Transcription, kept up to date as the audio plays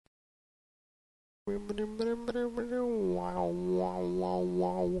Alright,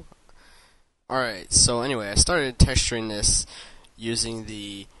 so anyway, I started texturing this using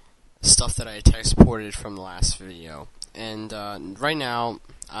the stuff that I exported from the last video. And right now,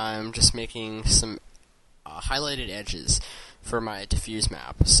 I'm just making some highlighted edges for my diffuse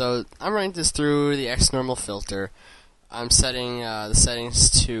map. So I'm running this through the X-Normal filter. I'm setting the settings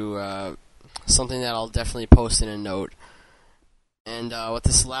to something that I'll definitely post in a note. And what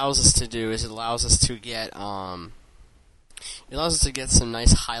this allows us to do is it allows us to get some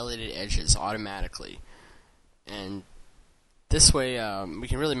nice highlighted edges automatically. And this way we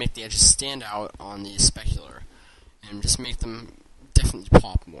can really make the edges stand out on the specular and just make them definitely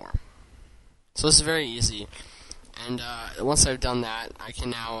pop more. So this is very easy. And once I've done that, I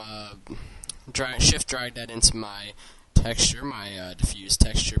can now shift drag that into my texture, my diffuse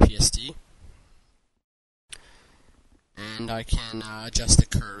texture PSD. And I can adjust the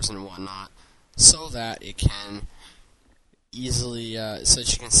curves and whatnot so that it can easily, so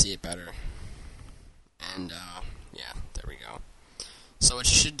that you can see it better. And yeah, there we go. So what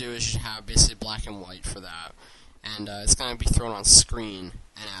you should do is you should have basically black and white for that, and it's going to be thrown on screen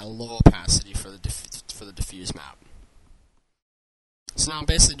and at a low opacity for the diffuse map. So now I'm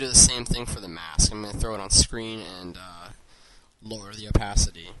basically do the same thing for the mask. I'm going to throw it on screen and lower the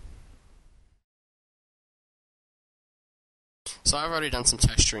opacity. So I've already done some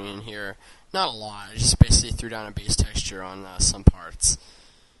texturing in here. Not a lot, I just basically threw down a base texture on some parts.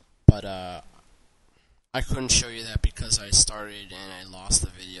 But I couldn't show you that because I started and I lost the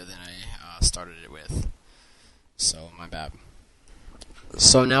video that I started it with. So my bad.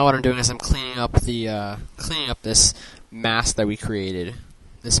 So now what I'm doing is I'm cleaning up this mask that we created.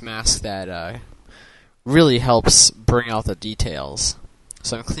 This mask that really helps bring out the details.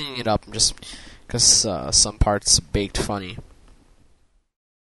 So I'm cleaning it up just because some parts baked funny.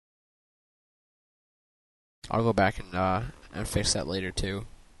 I'll go back and fix that later too.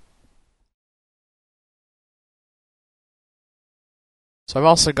 So I've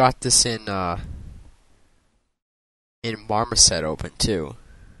also got this in Marmoset open too.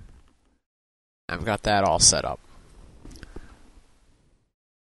 I've got that all set up.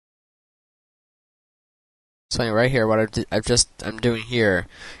 So anyway, right here, what I'm doing here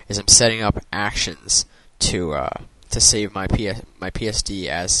is I'm setting up actions to save my PSD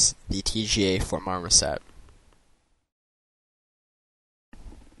as the TGA for Marmoset.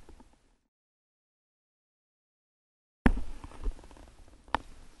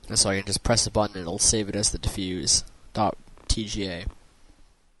 And so I can just press the button and it'll save it as the diffuse.tga.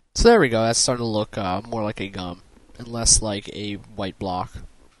 So there we go, that's starting to look more like a gum and less like a white block.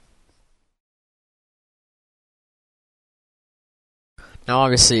 Now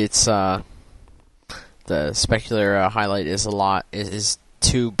obviously it's the specular highlight is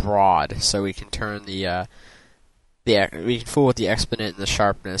too broad, so we can turn we can fool with the exponent and the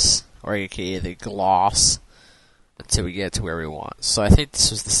sharpness, or aka the gloss, until we get to where we want. So I think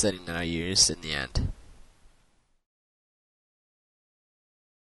this was the setting that I used in the end.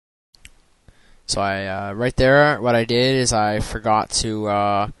 So I right there, what I did is I forgot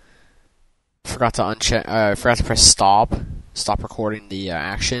to press stop recording the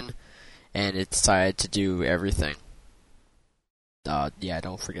action, and it decided to do everything. Yeah,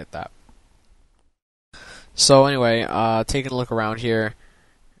 don't forget that. So anyway, taking a look around here,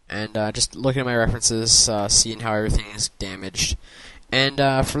 and just looking at my references, seeing how everything is damaged. And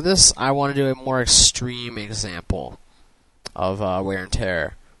for this, I want to do a more extreme example of wear and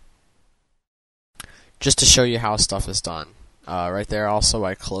tear, just to show you how stuff is done. Right there, also,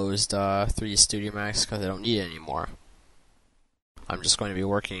 I closed 3D Studio Max because I don't need it anymore. I'm just going to be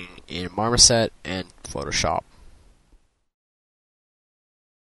working in Marmoset and Photoshop.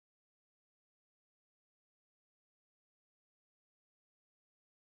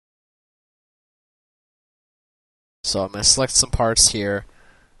 So I'm going to select some parts here.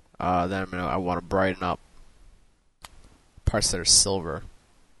 Then I want to brighten up parts that are silver.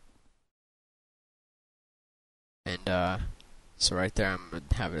 And so right there, I'm going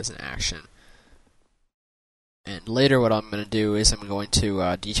to have it as an action. And later what I'm going to do is I'm going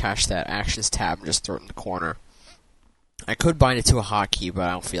to detach that Actions tab and just throw it in the corner. I could bind it to a hotkey, but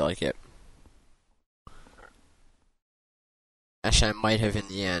I don't feel like it. Actually, I might have in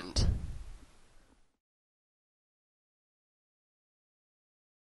the end.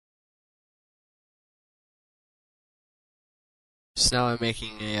 So now I'm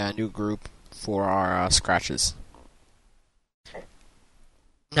making a new group for our scratches.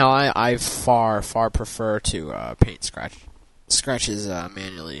 Now I far prefer to paint scratches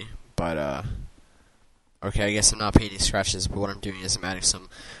manually, but okay, I guess I'm not painting scratches, but what I'm doing is I'm adding some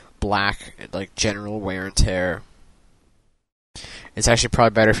black, like general wear and tear, it's actually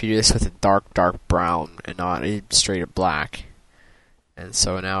probably better if you do this with a dark brown and not a straight up black. And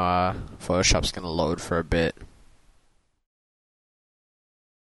so now Photoshop's going to load for a bit.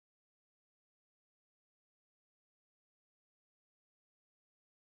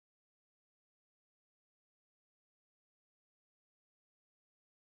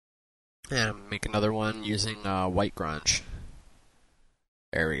 And I'm going to make another one using white grunge.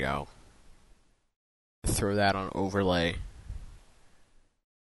 There we go. Throw that on overlay.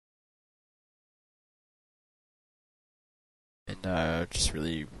 And just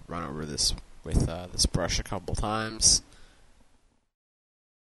really run over this with this brush a couple times.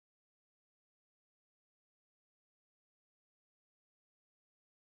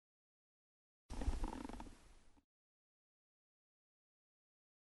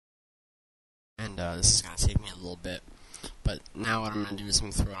 And this is going to take me a little bit. But now what I'm going to do is I'm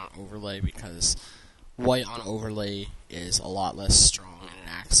going to throw it on overlay, because white on overlay is a lot less strong and it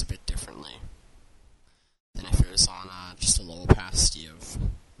acts a bit differently than if it was on just a low opacity of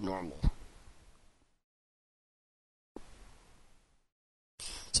normal.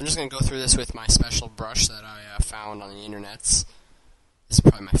 So I'm just going to go through this with my special brush that I found on the internets. This is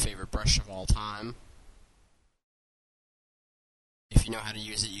probably my favorite brush of all time. If you know how to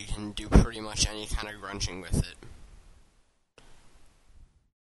use it, you can do pretty much any kind of grunging with it.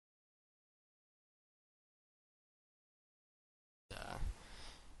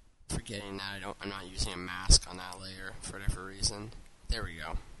 Forgetting that I'm not using a mask on that layer for whatever reason. There we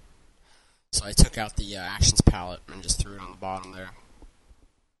go. So I took out the actions palette and just threw it on the bottom there.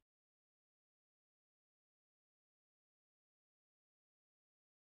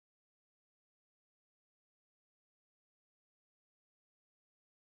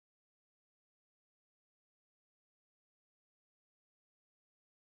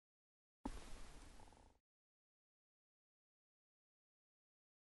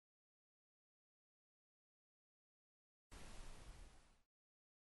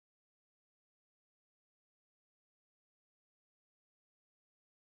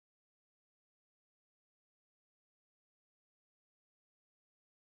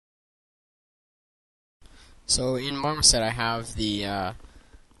 So in Marmoset, I have the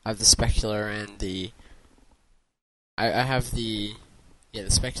specular and the the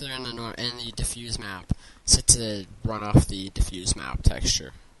specular and the diffuse map set to run off the diffuse map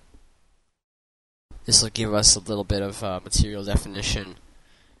texture. This will give us a little bit of material definition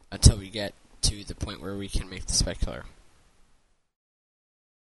until we get to the point where we can make the specular.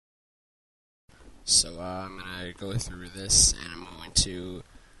 So I'm gonna go through this and I'm going to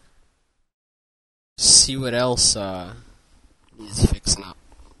see what else needs fixing up.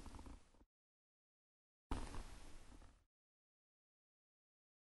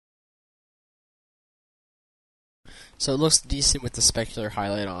 So it looks decent with the specular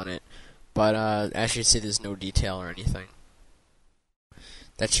highlight on it, but as you can see, there's no detail or anything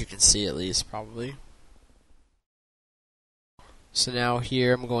that you can see, at least, probably. So now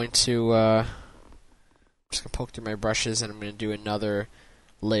here I'm going to just gonna poke through my brushes and I'm going to do another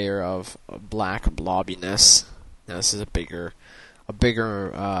layer of black blobbiness. Now this is a bigger,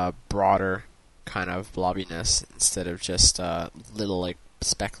 broader kind of blobbiness instead of just little like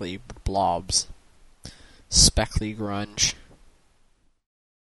speckly blobs. Speckly grunge.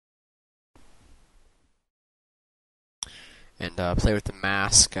 And play with the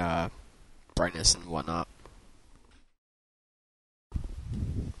mask, brightness and whatnot.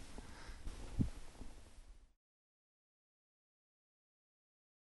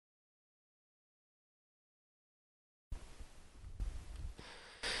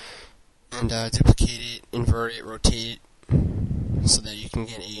 And duplicate it, invert it, rotate it, so that you can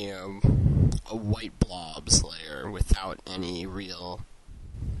get a white blobs layer without any real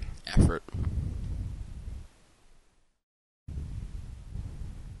effort.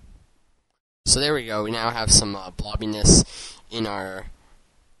 So there we go, we now have some blobbiness in our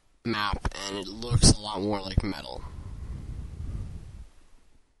map, and it looks a lot more like metal.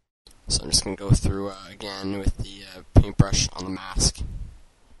 So I'm just going to go through again with the paintbrush on the mask.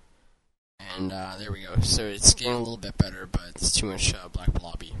 And there we go. So it's getting a little bit better, but it's too much black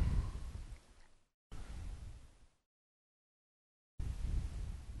blobby.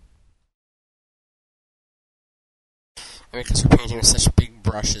 And because we're painting with such big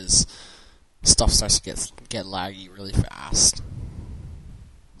brushes, stuff starts to get laggy really fast.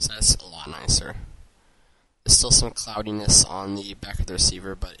 So that's a lot nicer. There's still some cloudiness on the back of the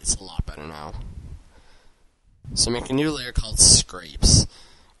receiver, but it's a lot better now. So make a new layer called Scrapes.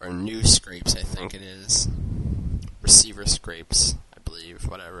 Or new scrapes, I think it is. Receiver scrapes, I believe,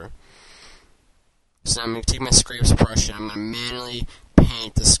 whatever. So I'm going to take my scrapes brush and I'm going to manually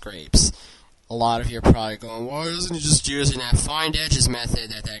paint the scrapes. A lot of you are probably going, why isn't he just using that find edges method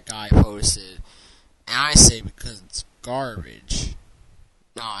that guy posted? And I say because it's garbage.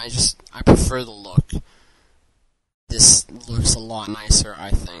 No, I prefer the look. This looks a lot nicer, I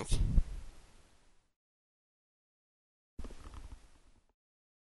think.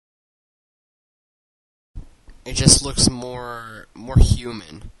 It just looks more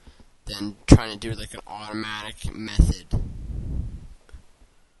human than trying to do like an automatic method.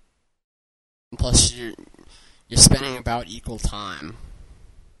 And plus, you're spending about equal time.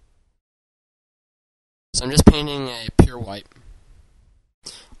 So I'm just painting a pure white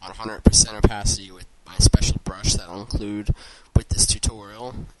on 100% opacity with my special brush that I'll include with this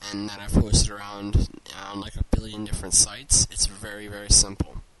tutorial and that I've posted around on like a billion different sites. It's very, very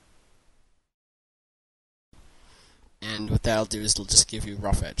simple. And what that'll do is it'll just give you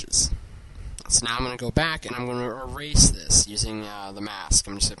rough edges. So now I'm going to go back and I'm going to erase this using the mask.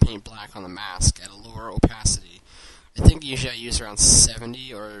 I'm just going to paint black on the mask at a lower opacity. I think usually I use around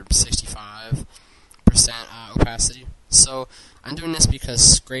 70 or 65% opacity. So I'm doing this because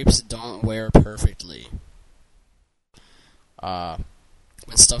scrapes don't wear perfectly. When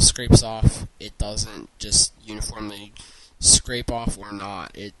stuff scrapes off, it doesn't just uniformly scrape off or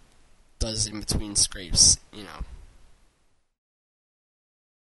not. It does in between scrapes, you know.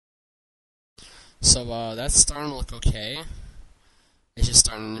 So that's starting to look okay. It's just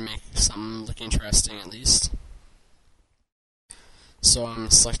starting to make something look interesting at least. So I'm going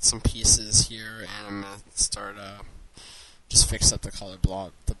to select some pieces here and I'm going to start just fix up the color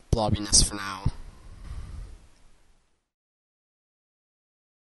the blobbiness for now.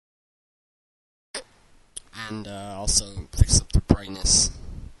 And also fix up the brightness,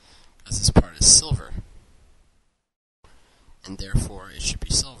 because this part is silver. And therefore it should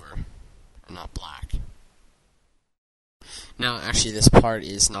be silver, and not black. Now, actually, this part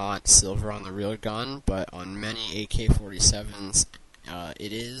is not silver on the real gun, but on many AK47s,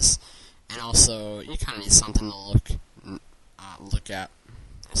 it is. And also, you kind of need something to look at,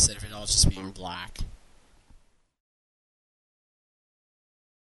 instead of it all just being black.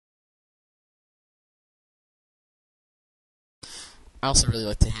 I also really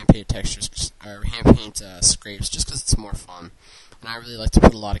like to hand paint textures, or hand paint scrapes, just because it's more fun. And I really like to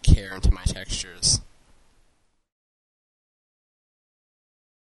put a lot of care into my textures.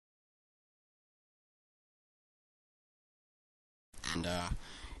 And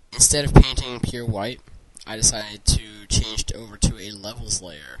instead of painting pure white, I decided to change it over to a levels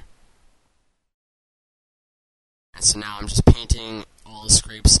layer. And so now I'm just painting all the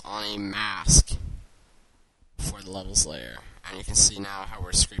scrapes on a mask for the levels layer. And you can see now how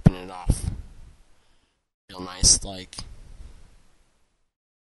we're scraping it off. Real nice, like.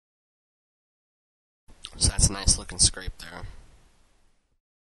 So that's a nice looking scrape there.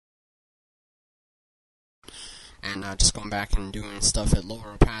 And just going back and doing stuff at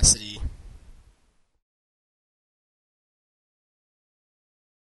lower opacity.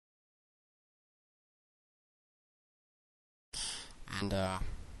 And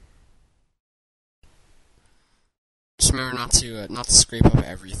just remember not to scrape up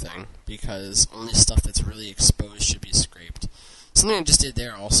everything, because only stuff that's really exposed should be scraped. Something I just did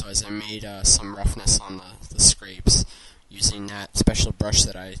there also is I made some roughness on the scrapes using that special brush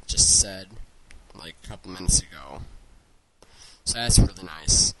that I just said like a couple minutes ago. So that's really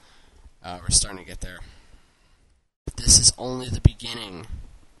nice. We're starting to get there. But this is only the beginning.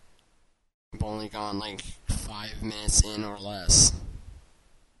 I've only gone like 5 minutes in or less.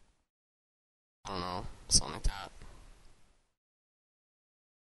 I don't know, something like that.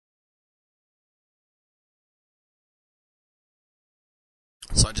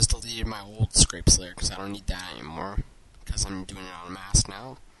 So I just deleted my old scrapes layer because I don't need that anymore, because I'm doing it on a mask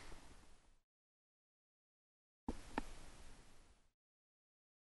now.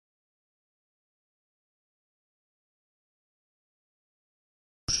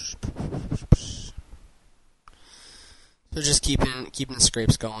 So just keeping the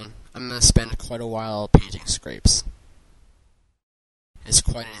scrapes going. I'm going to spend quite a while painting scrapes. It's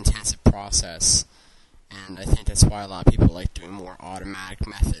quite an intensive process, and I think that's why a lot of people like doing more automatic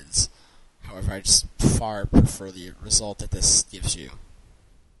methods. However, I just far prefer the result that this gives you.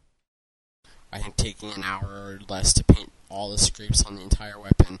 I think taking an hour or less to paint all the scrapes on the entire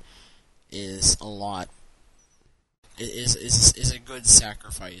weapon is a lot. It is a good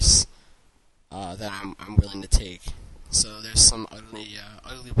sacrifice that I'm willing to take. So there's some ugly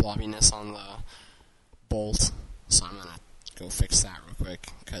blobbiness on the bolt, so I'm gonna go fix that real quick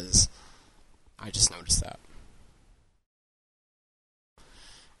because I just noticed that.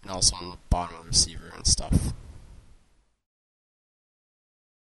 and also on the bottom of the receiver and stuff.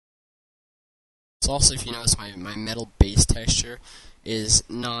 So also, if you notice, my metal base texture is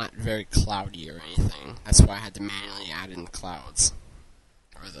not very cloudy or anything. That's why I had to manually add in the clouds,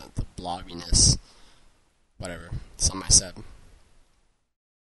 or the blobbiness, whatever, something I said.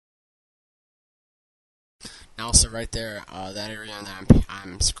 Now also right there, that area that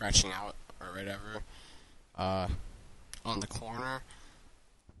I'm scratching out, or whatever, on the corner,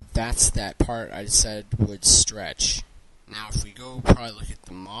 that's that part I said would stretch. Now if we go probably look at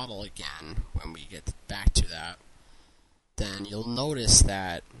the model again, when we get back to that, then you'll notice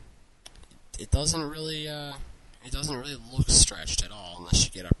that it doesn't really look stretched at all unless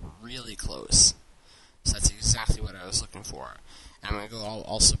you get up really close. So that's exactly what I was looking for. And I'm going to go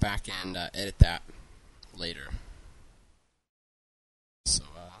also back and edit that later. So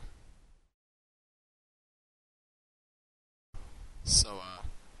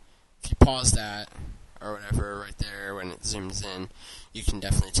if you pause that or whatever right there when it zooms in, you can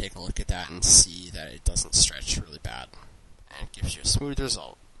definitely take a look at that and see that it doesn't stretch really bad, and it gives you a smooth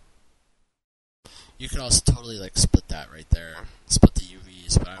result. You could also totally split that right there, split the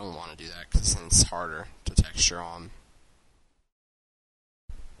UVs, but I don't want to do that because then it's harder to texture on.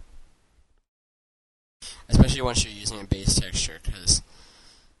 Especially once you're using a base texture, because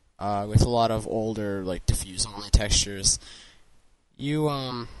with a lot of older diffuse only textures, you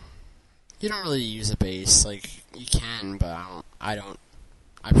don't really use a base. You can, but I don't.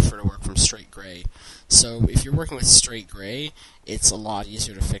 I prefer to work from straight gray. So if you're working with straight gray, it's a lot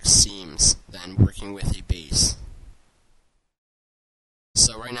easier to fix seams than working with a base.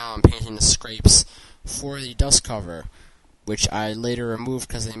 So right now I'm painting the scrapes for the dust cover, which I later removed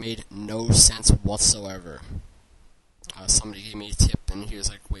because they made no sense whatsoever. Somebody gave me a tip, and he was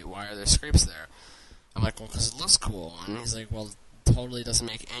like, "Wait, why are there scrapes there?" I'm like, "Well, because it looks cool." And he's like, "Well, it totally doesn't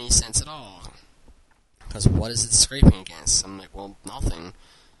make any sense at all. Because what is it scraping against?" I'm like, "Well, nothing.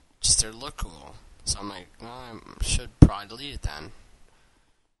 Just to look cool." So I'm like, "Well, I should probably delete it then."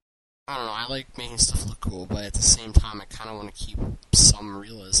 I don't know, I like making stuff look cool, but at the same time, I kind of want to keep some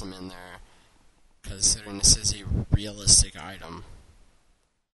realism in there, considering this is a realistic item.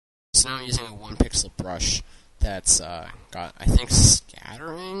 So now I'm using a 1-pixel brush that's got, I think,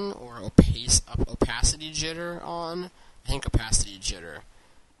 scattering or opacity jitter on. I think opacity jitter.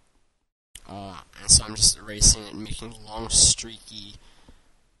 And so I'm just erasing it and making long, streaky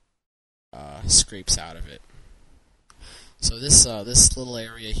scrapes out of it. So this little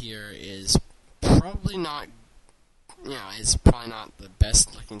area here is probably not, it's probably not the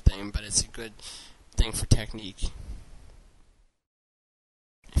best looking thing, but it's a good thing for technique.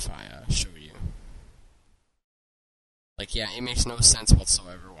 If I show you, it makes no sense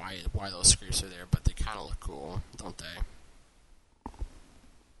whatsoever why those scrapes are there, but they kind of look cool, don't they?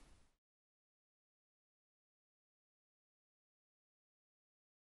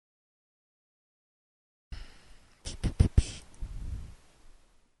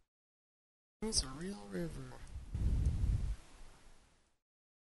 It's a real river.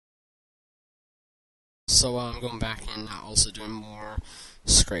 So I'm going back and also doing more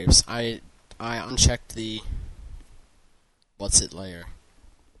scrapes. I unchecked the what's it layer.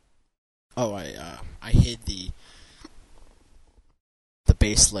 Oh, I hid the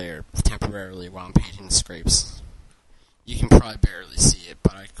base layer temporarily while I'm painting the scrapes. You can probably barely see it,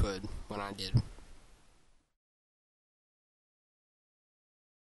 but I could when I did.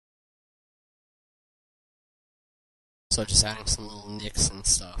 So just adding some little nicks and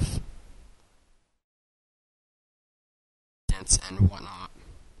stuff. Dents and whatnot.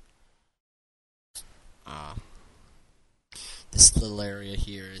 This little area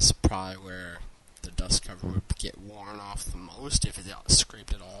here is probably where the dust cover would get worn off the most if it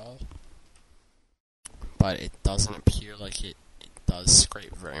scraped at all. But it doesn't appear like it does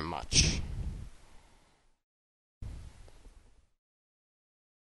scrape very much.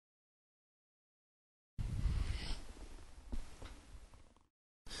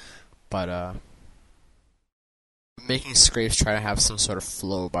 But making scrapes try to have some sort of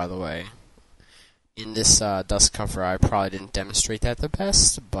flow, by the way. In this dust cover, I probably didn't demonstrate that the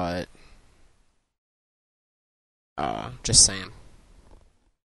best, but just saying.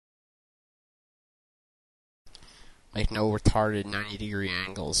 No retarded 90-degree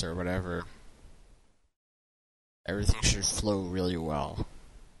angles or whatever. Everything should flow really well.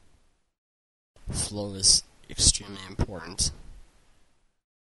 Flow is extremely important.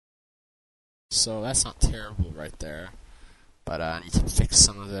 So that's not terrible right there, but I need to fix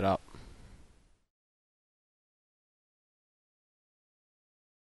some of it up.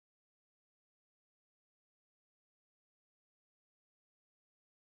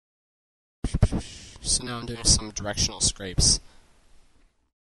 So now I'm doing some directional scrapes.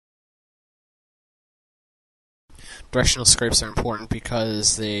 Directional scrapes are important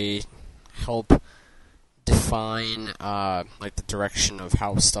because they help define like the direction of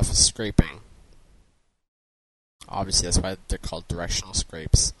how stuff is scraping. Obviously, that's why they're called directional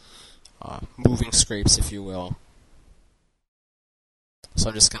scrapes. Moving scrapes, if you will. So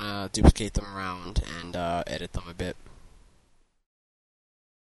I'm just gonna duplicate them around and edit them a bit.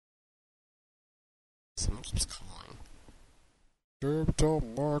 Someone keeps calling. Digital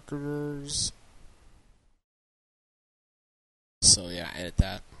marketers. So yeah, edit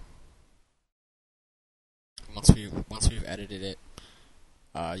that. Once we've edited it,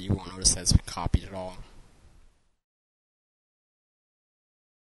 you won't notice that it's been copied at all.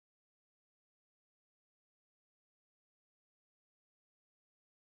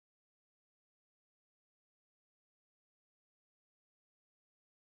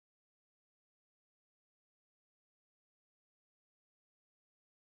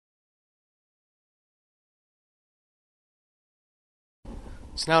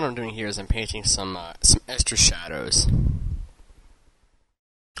 So now what I'm doing here is I'm painting some extra shadows,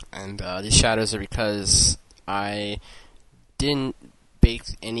 and these shadows are because I didn't bake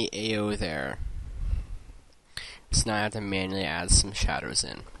any AO there, so now I have to manually add some shadows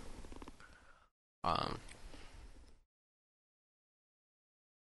in. I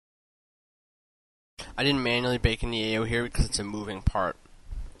didn't manually bake in the AO here because it's a moving part,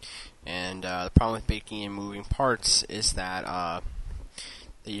 and the problem with baking in moving parts is that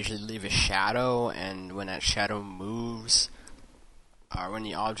they usually leave a shadow, and when that shadow moves, or when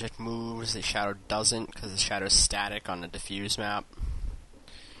the object moves, the shadow doesn't, because the shadow is static on the diffuse map,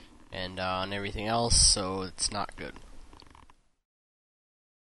 and on everything else, so it's not good.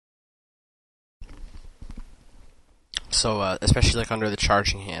 So, especially like under the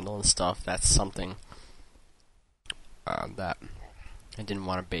charging handle and stuff, that's something that I didn't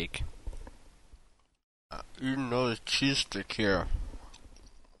want to bake. Eating another cheese stick here.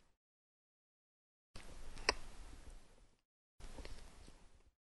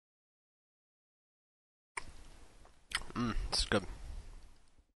 It's good.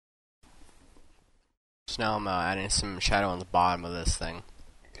 So now I'm adding some shadow on the bottom of this thing,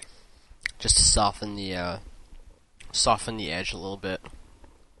 just to soften the edge a little bit,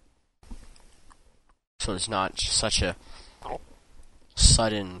 so it's not such a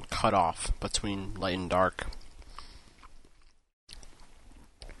sudden cutoff between light and dark.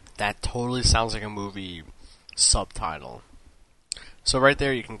 That totally sounds like a movie subtitle. So right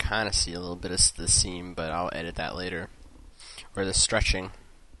there you can kind of see a little bit of the seam, but I'll edit that later. Or the stretching.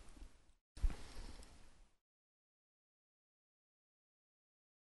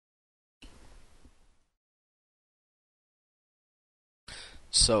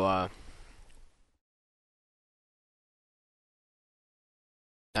 So, I'm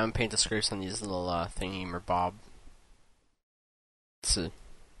gonna paint the scrapes on these little thingy-mer-bob. So,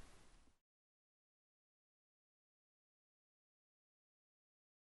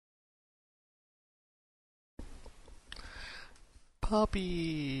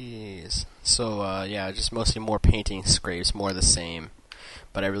 puppies! So, yeah, just mostly more painting scrapes, more of the same.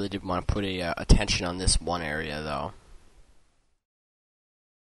 But I really did want to put attention on this one area, though.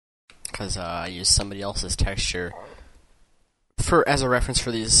 Because I used somebody else's texture as a reference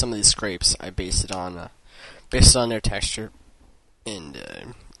for some of these scrapes. I based it on their texture, and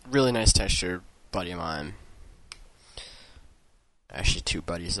really nice texture buddy of mine. Actually, two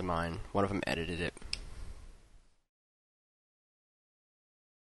buddies of mine. One of them edited it.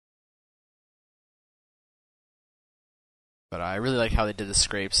 But I really like how they did the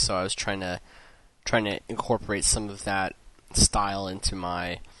scrapes, so I was trying to incorporate some of that style into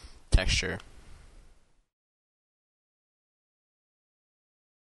my texture.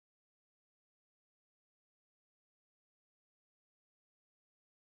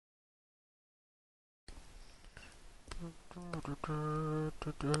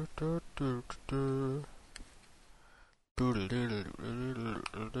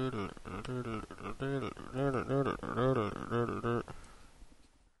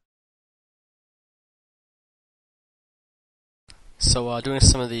 So doing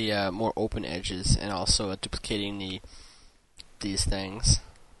some of the more open edges, and also duplicating these things,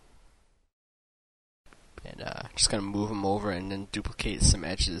 and just gonna move them over and then duplicate some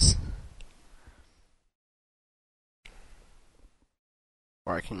edges,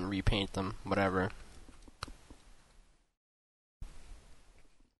 or I can repaint them, whatever.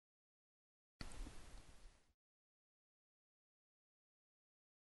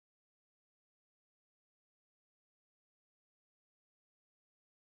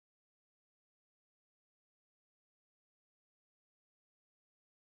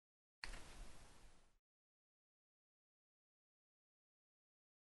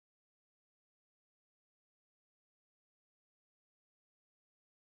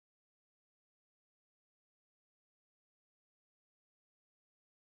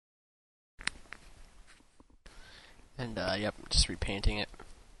 And yep, just repainting it.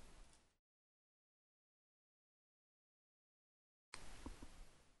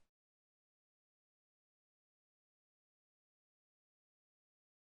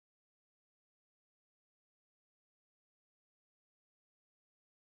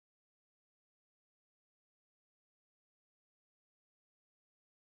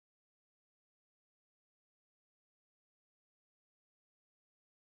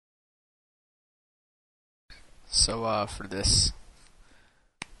 So for this,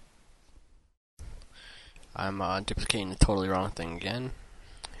 I'm duplicating the totally wrong thing again,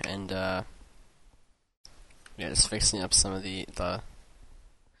 and yeah, just fixing up some of the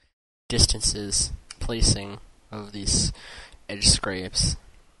distances, placing of these edge scrapes.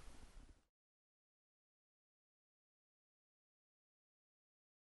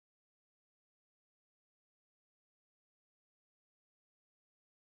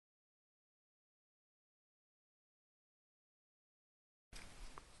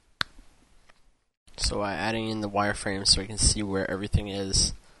 So adding in the wireframe so we can see where everything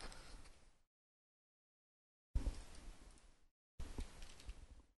is.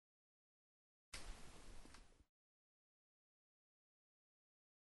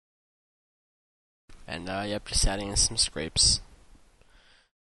 And yep, just adding in some scrapes.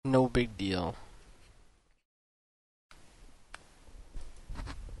 No big deal.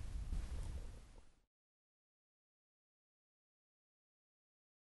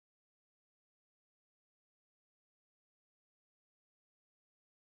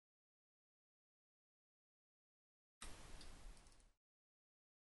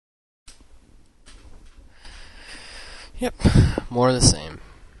 Yep, more of the same.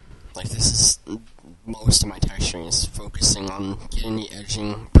 Like, this is most of my texturing is focusing on getting the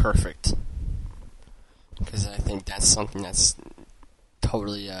edging perfect, because I think that's something that's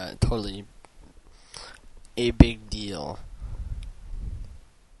totally a big deal.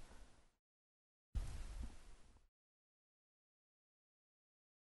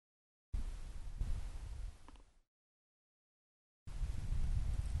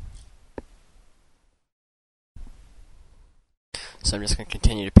 So I'm just going to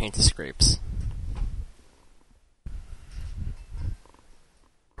continue to paint the scrapes.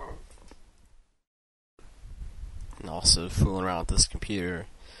 And also fooling around with this computer,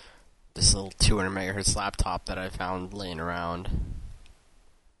 this little 200 megahertz laptop that I found laying around.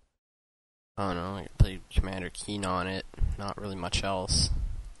 I don't know, I played Commander Keen on it, not really much else.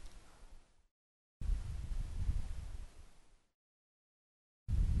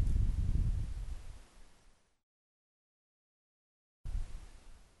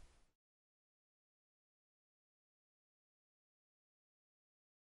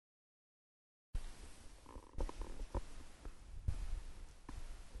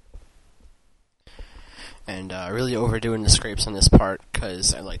 And really overdoing the scrapes on this part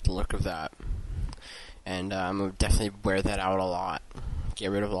because I like the look of that. And I'm going to definitely wear that out a lot.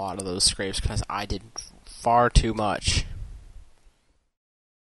 Get rid of a lot of those scrapes because I did far too much.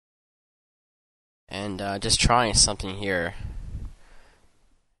 And just trying something here.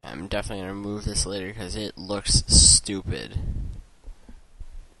 I'm definitely going to remove this later because it looks stupid.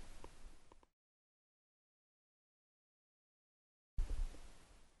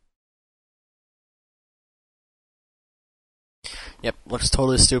 Yep, looks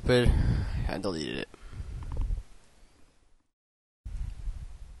totally stupid. I deleted it.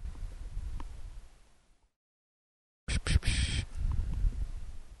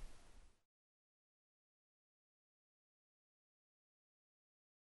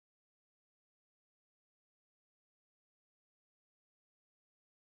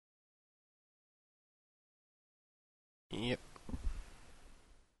 Yep.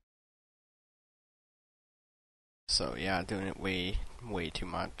 So yeah, doing it way too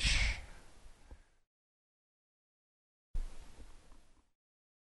much.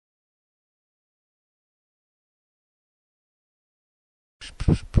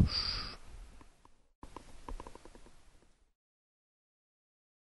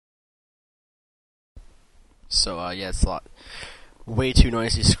 So yeah, it's a lot. Way too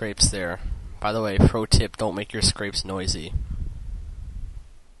noisy scrapes there. By the way, pro tip, don't make your scrapes noisy.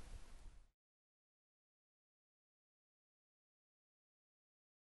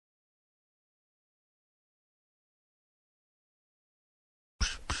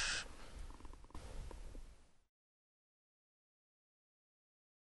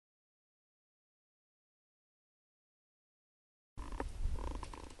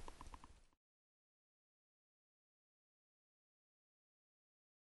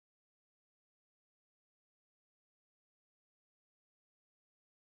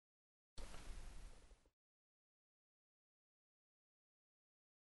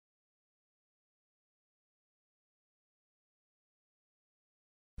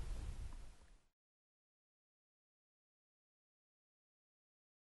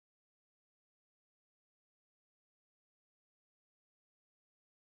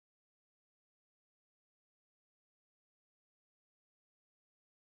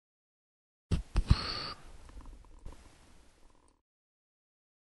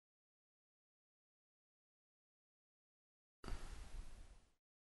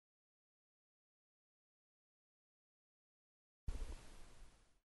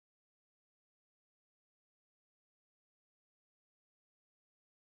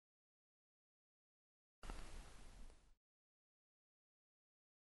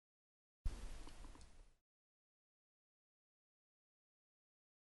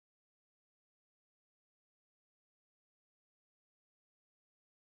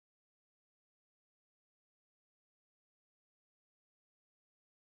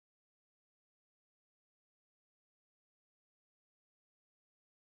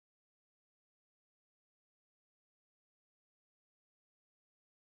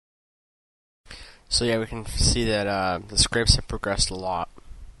 So yeah, we can see that the scrapes have progressed a lot,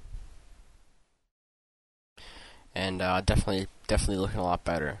 and definitely looking a lot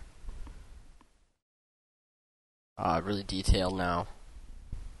better. Really detailed now.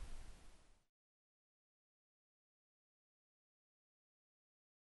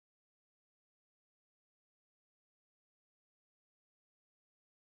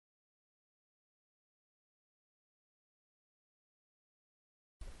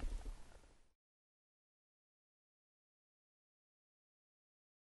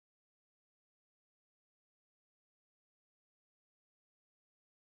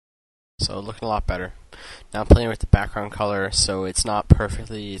 So looking a lot better. Now I'm playing with the background color, so it's not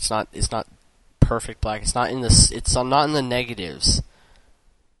perfectly. It's not perfect black. It's not in the. It's not in the negatives.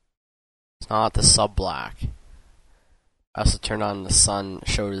 It's not the sub black. I also turned on the sun,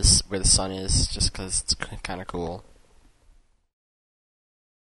 shows where the sun is, just because it's kind of cool.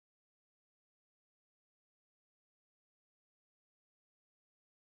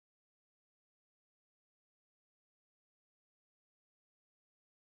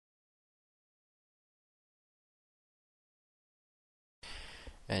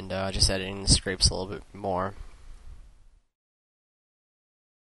 And just editing the scrapes a little bit more.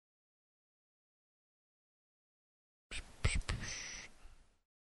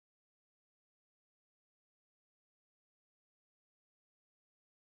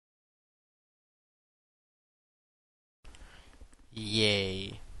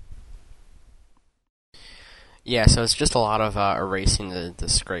 Yay. Yeah, so it's just a lot of erasing the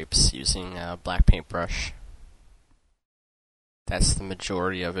scrapes using black paintbrush. That's the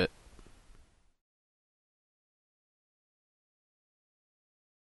majority of it.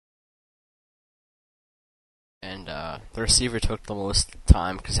 And the receiver took the most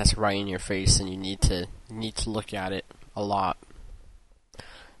time because that's right in your face, and you need to look at it a lot.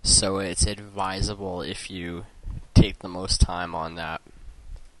 So it's advisable if you take the most time on that.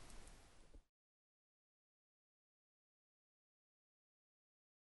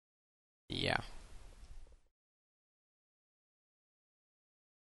 Yeah.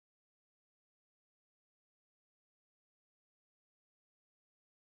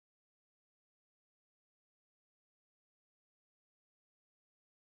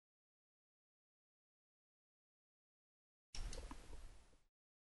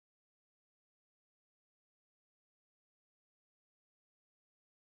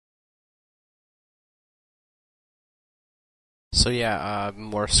 So yeah,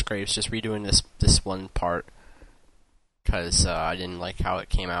 more scrapes. Just redoing this one part because I didn't like how it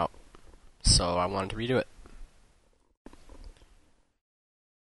came out, so I wanted to redo it.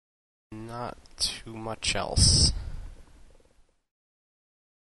 Not too much else.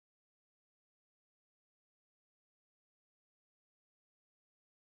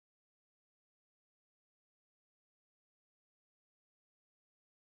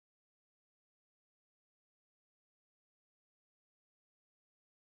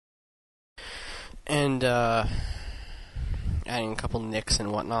 And adding a couple nicks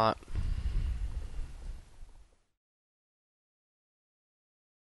and whatnot.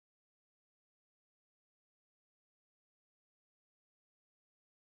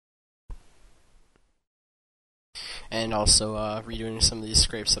 And also redoing some of these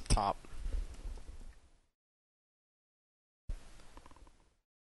scrapes up top.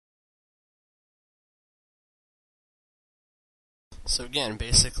 So again,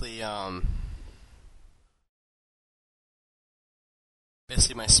 basically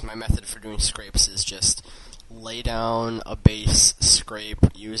my method for doing scrapes is just lay down a base scrape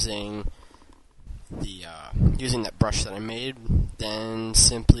using the using that brush that I made, then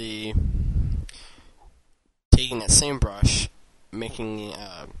simply taking that same brush, making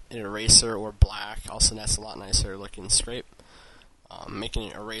an eraser or black. Also, that's a lot nicer looking scrape.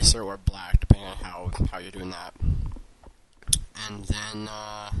 Making an eraser or black, depending on how you're doing that. And then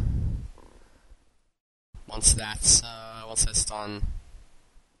once that's done,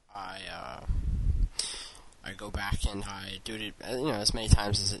 I go back and I do it as many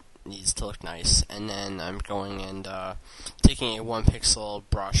times as it needs to look nice. And then I'm going and taking a 1-pixel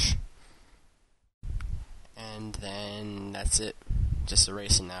brush, and then that's it. Just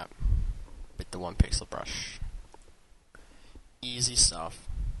erasing that with the 1-pixel brush. Easy stuff.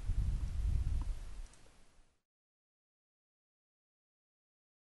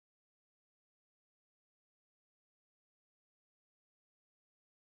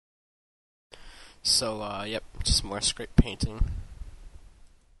 So, yep, just more scrape painting.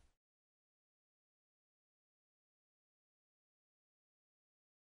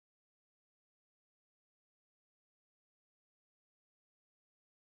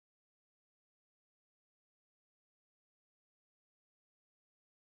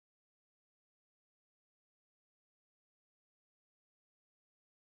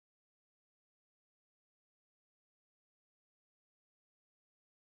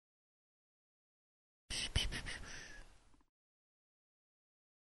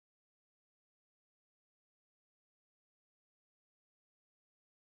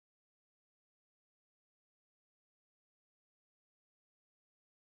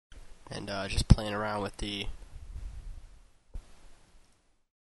 and just playing around with the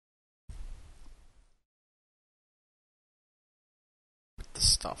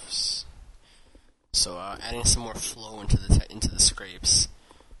stuffs. So adding some more flow into the scrapes.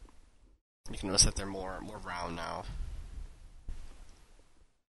 You can notice that they're more round now.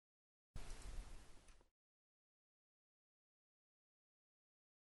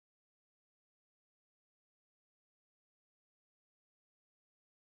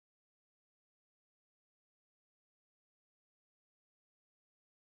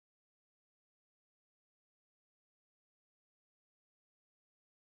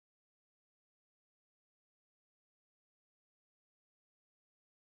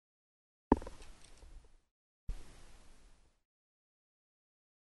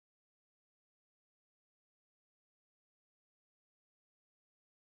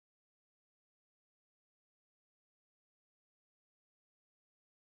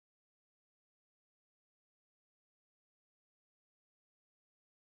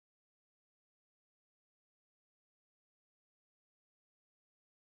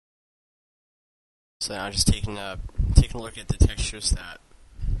 So now just taking a look at the textures that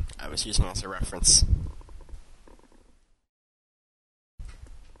I was using as a reference.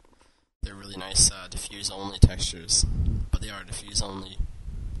 They're really nice diffuse only textures, but they are diffuse only.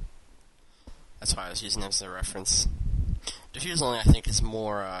 That's why I was using them as a reference. Diffuse only, I think, is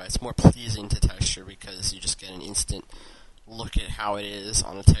more it's more pleasing to texture because you just get an instant look at how it is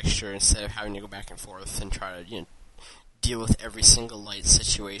on a texture instead of having to go back and forth and try to deal with every single light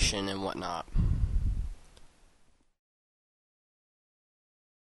situation and whatnot.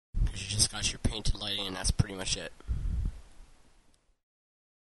 Because you just got your painted lighting and that's pretty much it.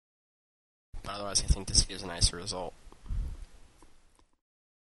 But otherwise, I think this gives a nicer result.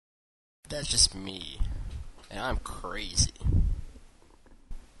 That's just me, and I'm crazy.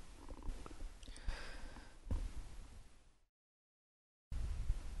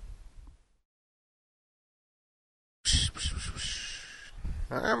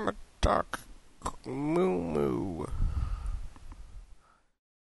 I'm a duck. Moo moo.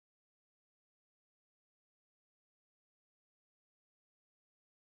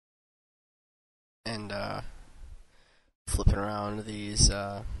 And flipping around these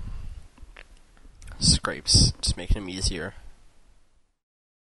scrapes, just making them easier.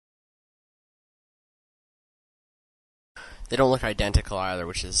 They don't look identical either,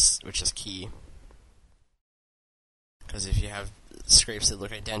 which is key. Because if you have scrapes that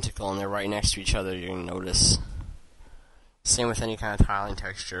look identical and they're right next to each other, you're going to notice. Same with any kind of tiling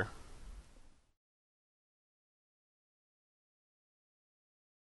texture.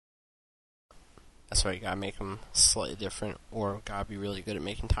 That's why you gotta make them slightly different, or gotta be really good at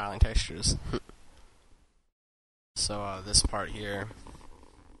making tiling textures. So this part here,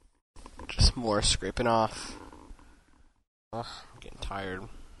 just more scraping off. Oh, I'm getting tired.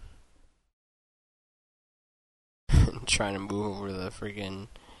 Trying to move over the friggin'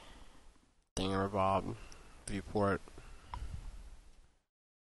 thingamabob viewport.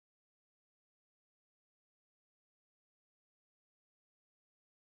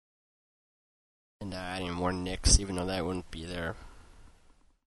 And adding more nicks, even though that wouldn't be there.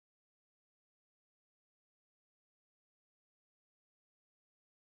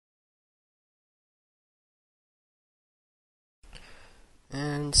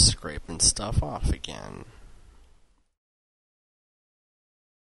 And scraping stuff off again.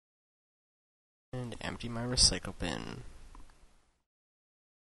 And empty my recycle bin.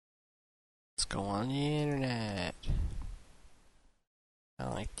 Let's go on the internet. I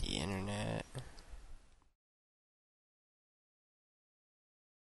like the internet.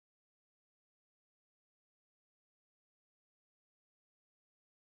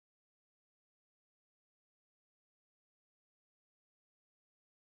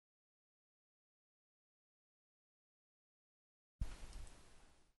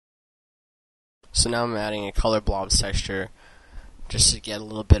 So now I'm adding a color blobs texture just to get a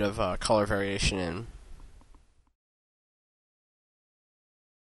little bit of color variation in.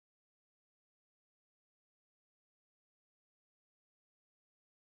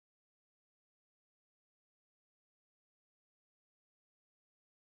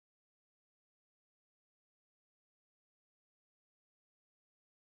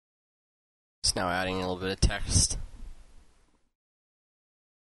 Just now adding a little bit of text.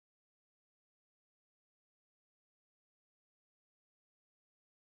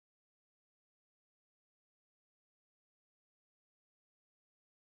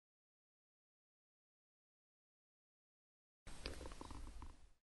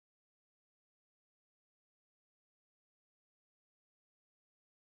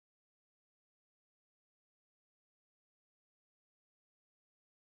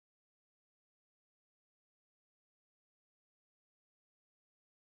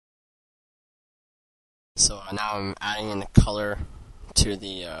 So now I'm adding in the color to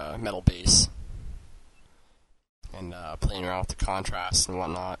the metal base and playing around with the contrast and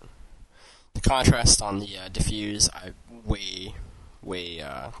whatnot. The contrast on the diffuse I way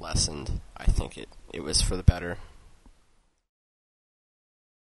lessened. I think it was for the better.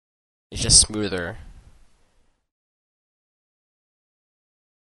 It's just smoother.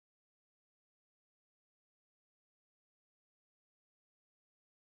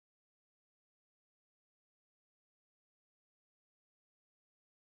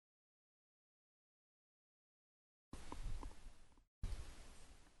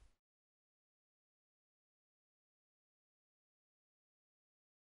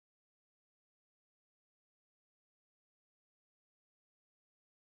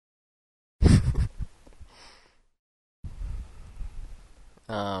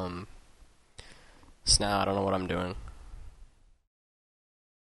 So now I don't know what I'm doing.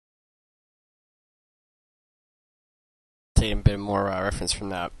 Taking a bit more reference from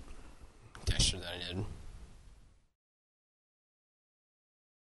that texture that I did.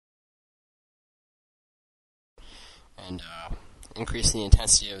 And increasing the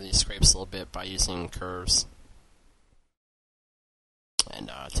intensity of these scrapes a little bit by using curves. And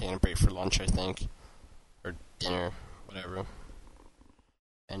taking a break for lunch, I think. Or dinner, whatever.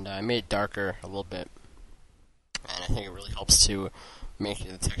 And I made it darker a little bit. And I think it really helps to make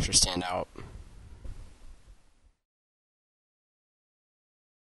the texture stand out.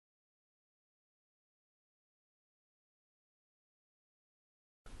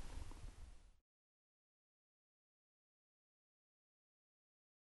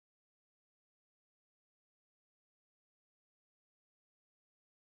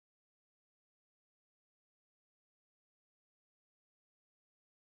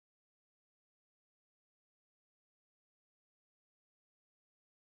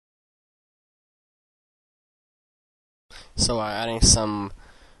 So adding some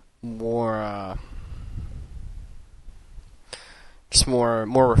more, just more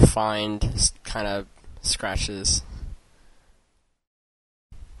refined kind of scratches,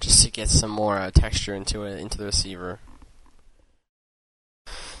 just to get some more texture into the receiver.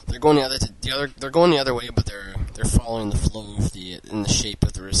 They're going they're going the other way, but they're following the flow of in the shape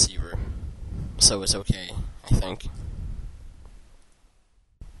of the receiver, so it's okay, I think.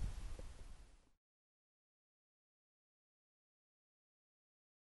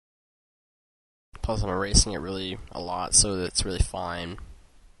 Plus, I'm erasing it really a lot, so that it's really fine.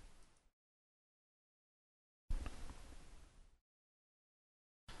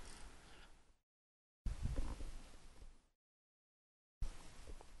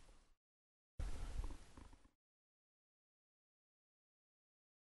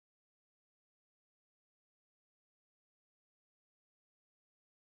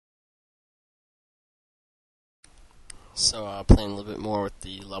 So playing a little bit more with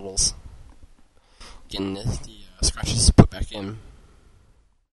the levels, getting the scratches put back in.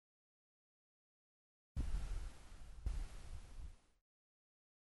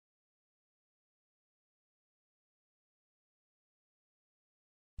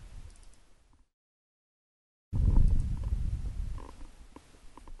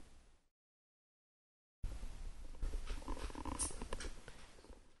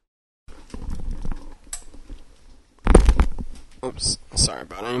 Oops, sorry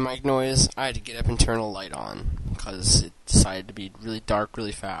about any mic noise. I had to get up and turn a light on because it decided to be really dark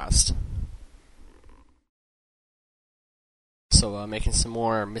really fast. So making some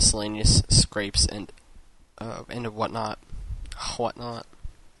more miscellaneous scrapes and whatnot.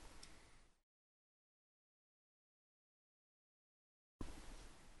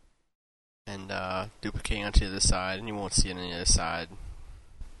 And duplicating onto the other side, and you won't see it on the other side.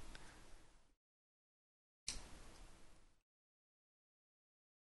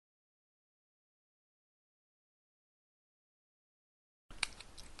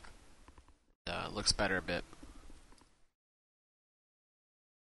 Looks better a bit.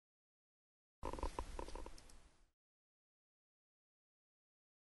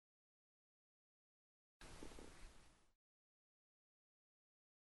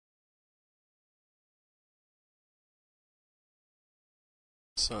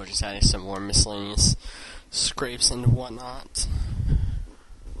 So just adding some more miscellaneous scrapes and whatnot.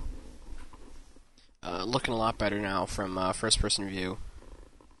 Looking a lot better now from first-person view.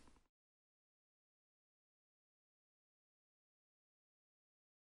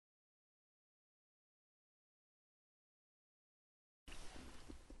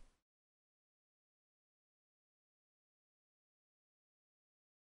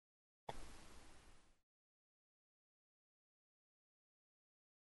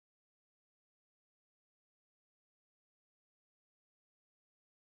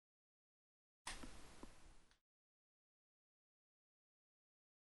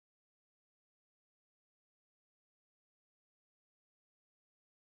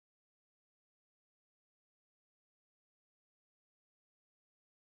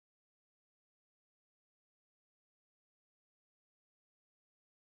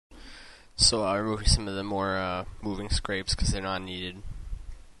 So removing some of the more moving scrapes because they're not needed,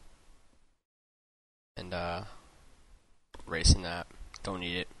 and erasing that. Don't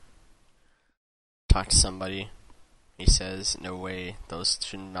need it. Talk to somebody. He says, "No way, those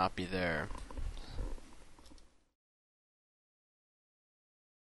should not be there."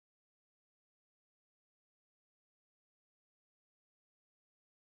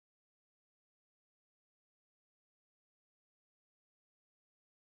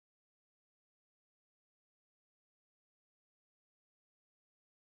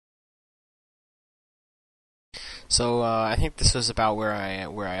 So I think this was about where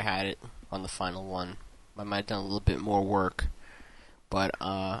I had it on the final one. I might have done a little bit more work, but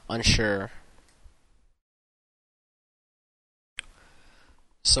unsure.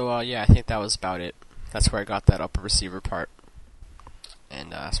 So yeah, I think that was about it. That's where I got that upper receiver part,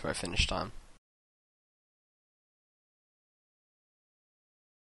 and that's where I finished on.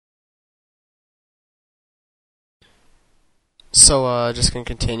 So just gonna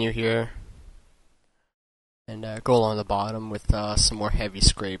continue here, and go along the bottom with some more heavy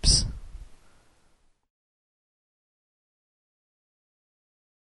scrapes.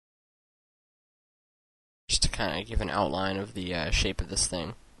 Just to kind of give an outline of the shape of this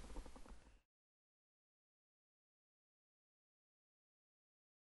thing.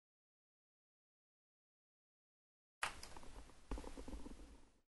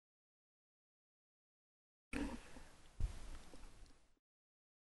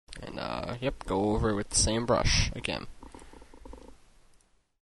 And yep, go over it with the same brush again.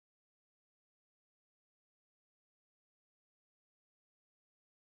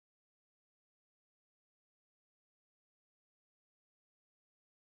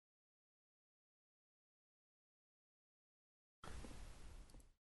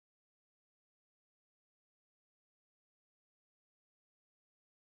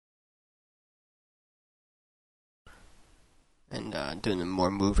 And doing the more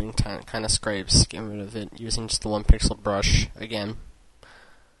moving kind of scrapes, getting rid of it using just the 1 pixel brush again.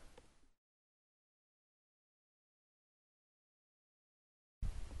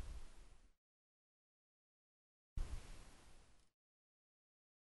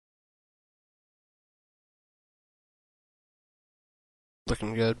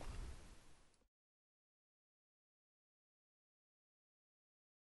 Looking good.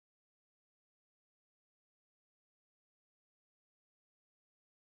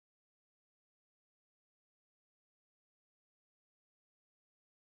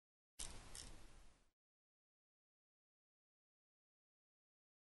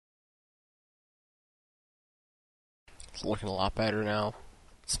 It's looking a lot better now.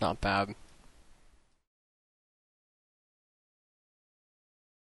 It's not bad.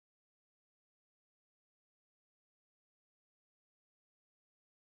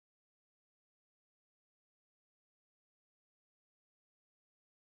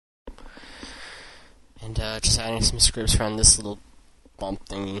 And just adding some scripts around this little bump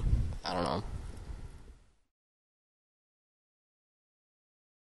thingy. I don't know.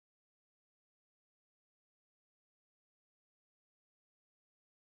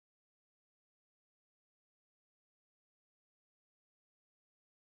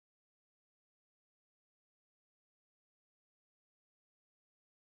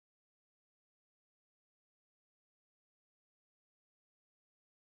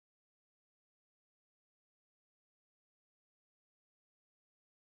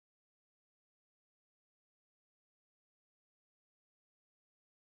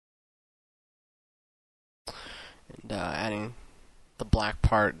 And adding the black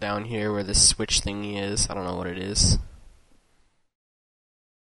part down here where this switch thingy is. I don't know what it is.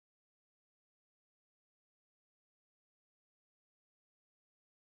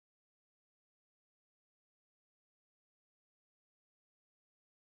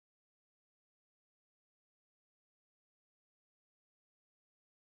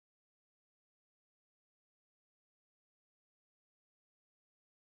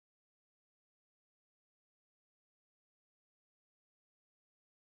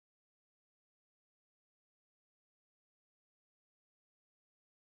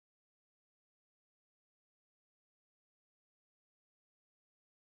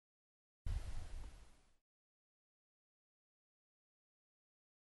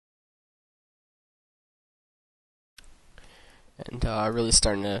 And really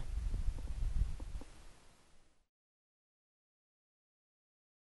starting to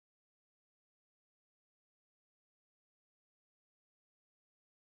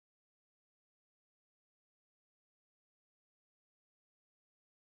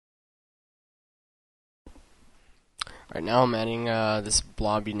Right now I'm adding this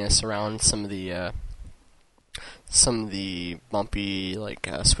blobbiness around some of the bumpy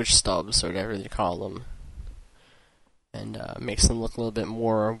switch stubs or whatever they call them, and makes them look a little bit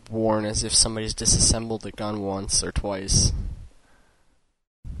more worn, as if somebody's disassembled the gun once or twice.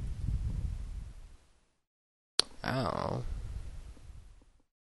 Ow.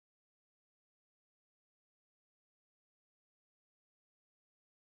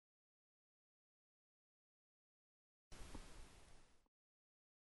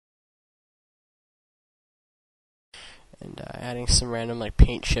 And adding some random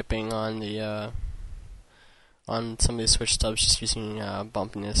paint chipping on the on some of these switch stubs, just using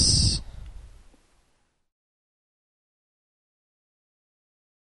bumpiness.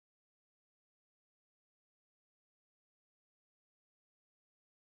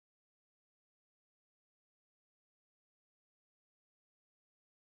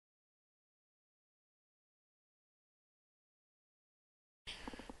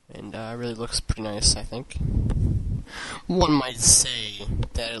 And really looks pretty nice, I think. One might say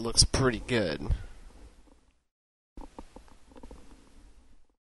that it looks pretty good.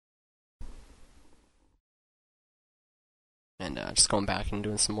 And just going back and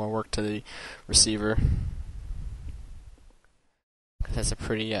doing some more work to the receiver, because that's a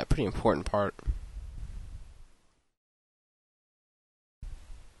pretty important part.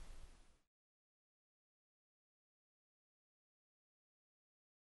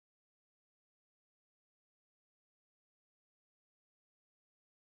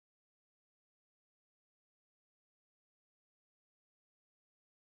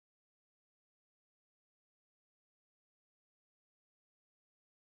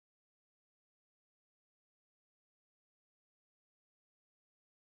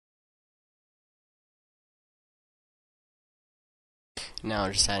 Now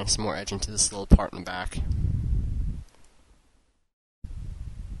just adding some more edge into this little part in the back.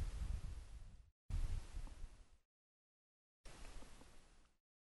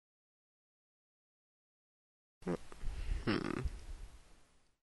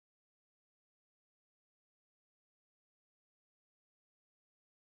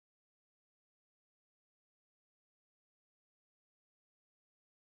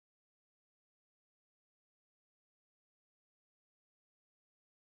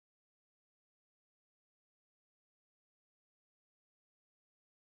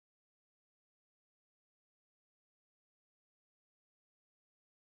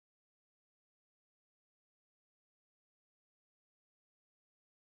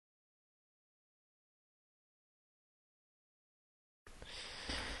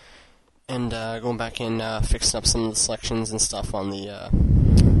 And going back in, fixing up some of the selections and stuff on the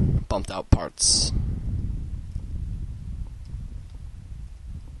bumped out parts.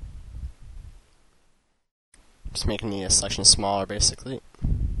 Just making the selection smaller, basically.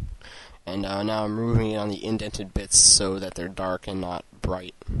 And now I'm removing it on the indented bits so that they're dark and not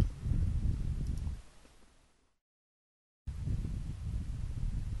bright.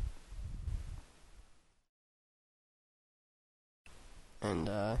 And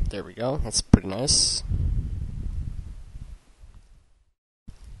there we go. That's pretty nice.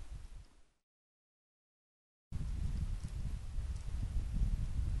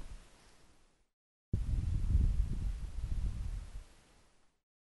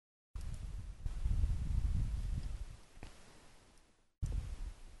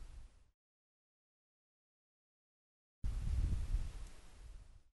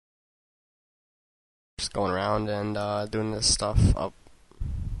 Just going around and doing this stuff up.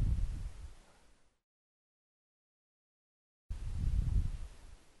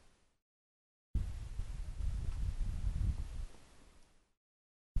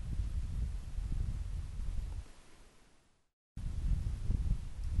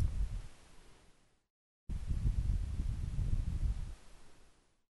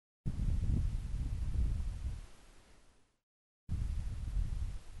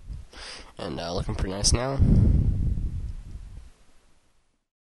 And looking pretty nice now.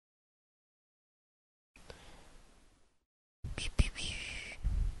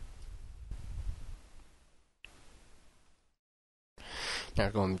 Now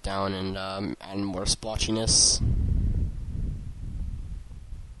going down and adding more splotchiness.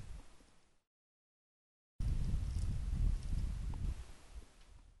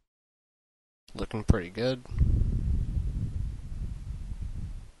 Looking pretty good.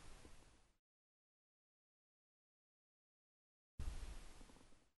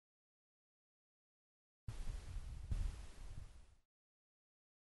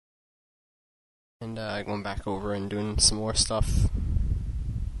 And going back over and doing some more stuff.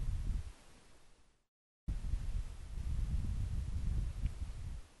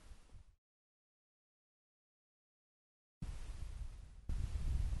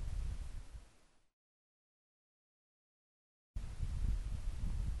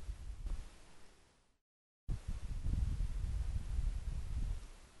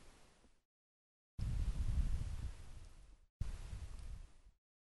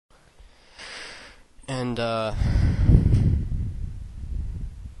 And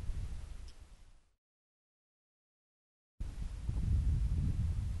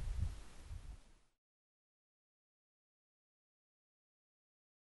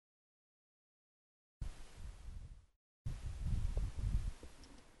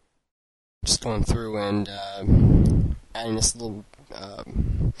just going through and adding this little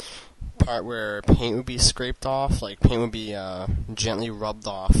part where paint would be scraped off, like paint would be gently rubbed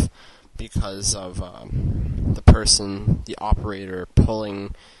off because of the person, the operator,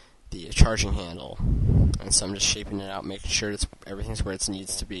 pulling the charging handle. And so I'm just shaping it out, making sure everything's where it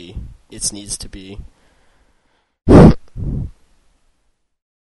needs to be. So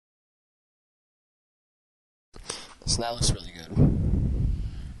that looks really good.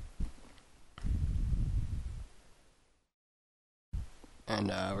 And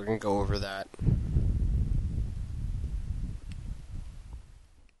we're going to go over that.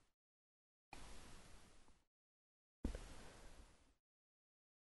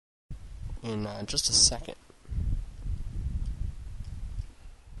 In just a second.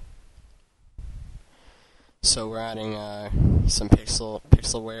 So we're adding some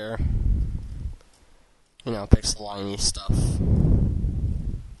pixelware, pixel liney stuff.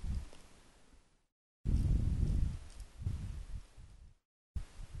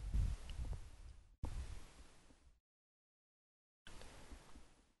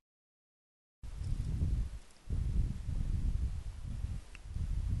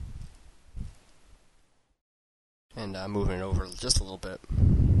 And moving it over just a little bit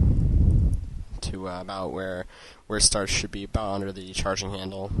to about where it starts, should be about under the charging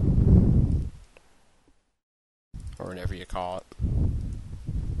handle, or whatever you call it.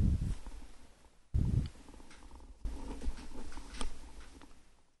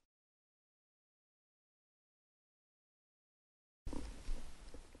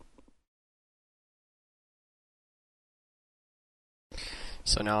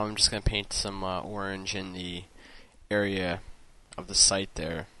 So now I'm just going to paint some orange in the area of the sight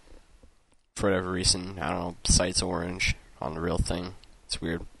there. For whatever reason, I don't know, sight's orange on the real thing. It's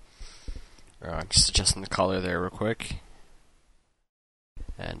weird. Just adjusting the color there real quick.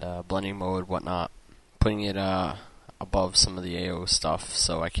 And blending mode, whatnot. Putting it above some of the AO stuff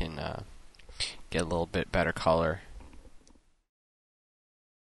so I can get a little bit better color.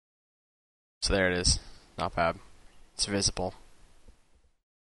 So there it is. Not bad. It's visible.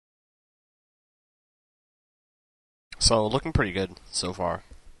 So looking pretty good so far.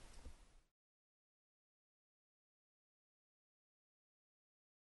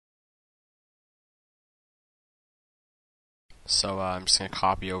 So I'm just going to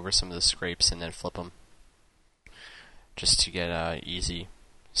copy over some of the scrapes and then flip them, just to get easy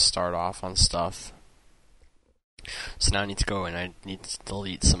start off on stuff. So now I need to go and I need to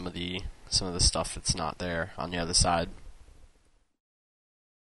delete some of the stuff that's not there on the other side.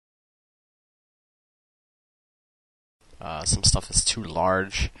 Some stuff that's too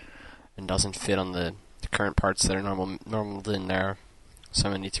large and doesn't fit on the current parts that are normal in there. So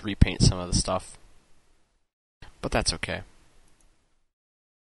I'm going to need to repaint some of the stuff. But that's okay.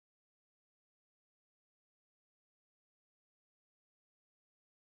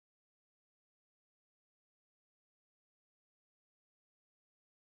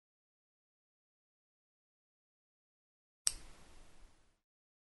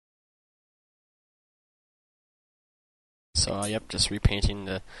 So yep, just repainting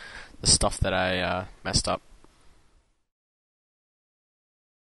the stuff that I messed up.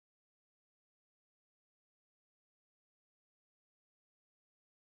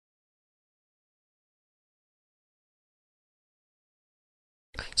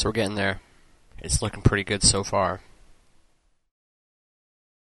 So we're getting there. It's looking pretty good so far.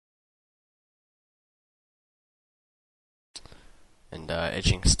 And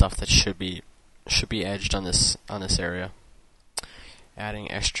edging stuff that should be edged on this area.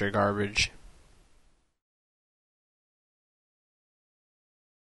 Adding extra garbage.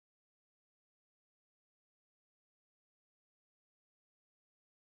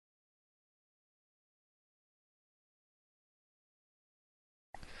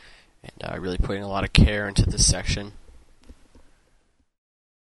 And really putting a lot of care into this section.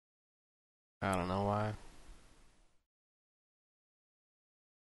 I don't know why.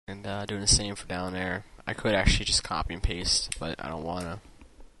 And doing the same for down there. I could actually just copy and paste, but I don't want to.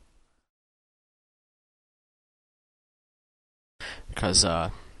 Because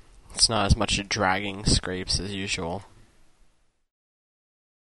it's not as much dragging scrapes as usual.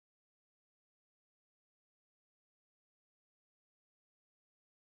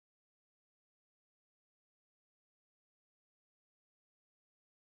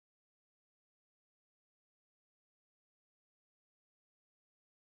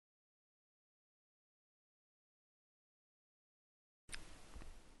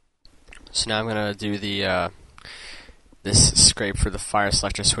 So now I'm gonna do the this scrape for the fire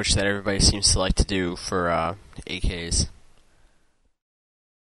selector switch that everybody seems to like to do for AKs,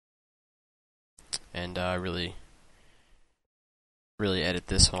 and really edit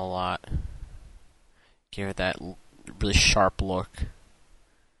this one a lot. Give it that really sharp look.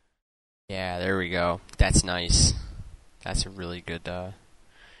 Yeah, there we go. That's nice. That's a really good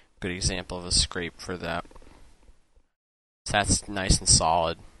good example of a scrape for that. So that's nice and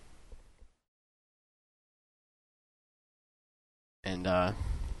solid. And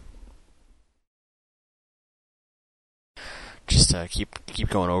just keep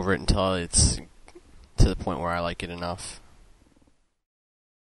going over it until it's to the point where I like it enough.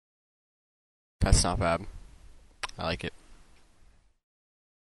 That's not bad. I like it.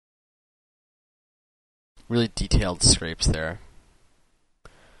 Really detailed scrapes there.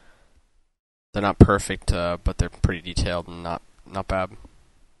 They're not perfect, but they're pretty detailed and not bad.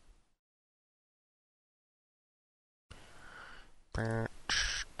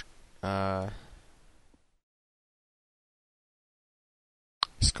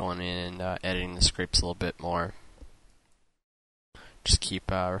 Just going in and editing the scrapes a little bit more. Just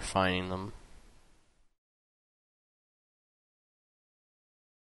keep refining them.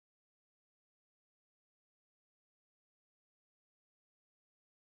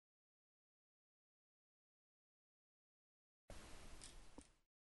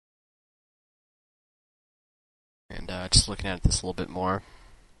 And just looking at this a little bit more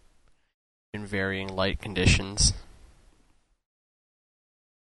in varying light conditions.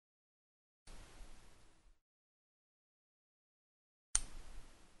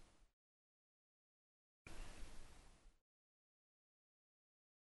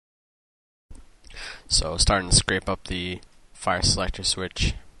 So starting to scrape up the fire selector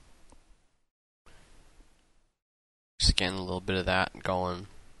switch. Just getting a little bit of that going.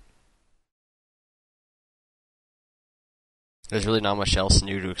 There's really not much else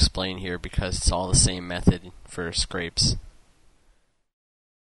new to explain here because it's all the same method for scrapes.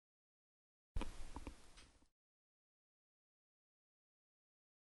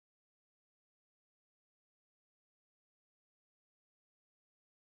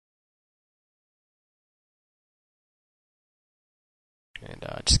 And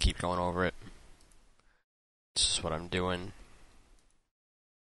just keep going over it. This is what I'm doing.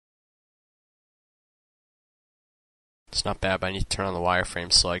 It's not bad, but I need to turn on the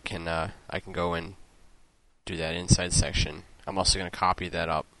wireframe so I can go and do that inside section. I'm also going to copy that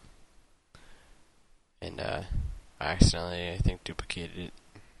up. And I accidentally, I think, duplicated it.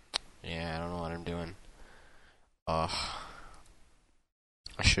 Yeah, I don't know what I'm doing. I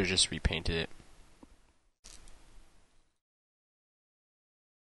should have just repainted it.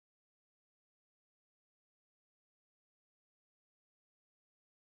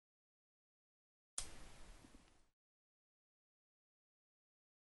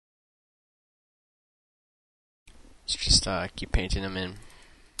 So just keep painting them in.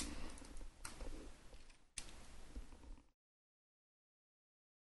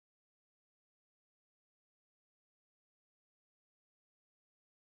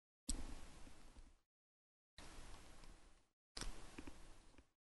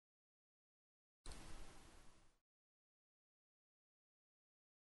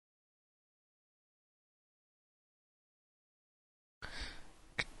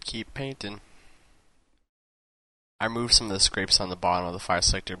 Keep painting. I removed some of the scrapes on the bottom of the fire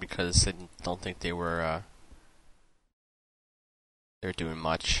selector because I don't think they were doing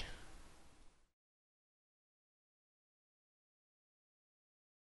much.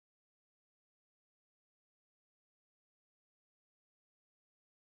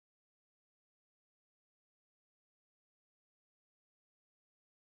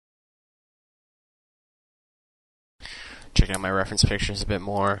 Check out my reference pictures a bit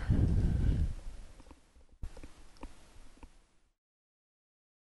more.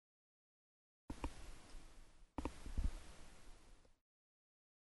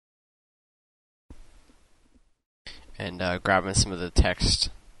 And grabbing some of the text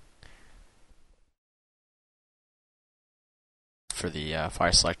for the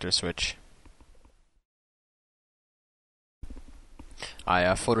fire selector switch.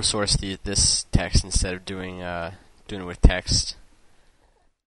 I photo sourced this text instead of doing it with text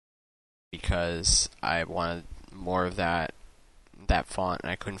because I wanted more of that font,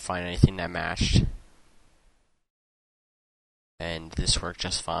 and I couldn't find anything that matched. And this worked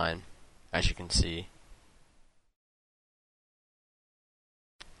just fine, as you can see.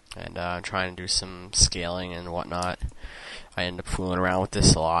 And I'm trying to do some scaling and whatnot. I end up fooling around with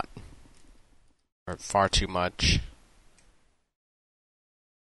this a lot, or far too much.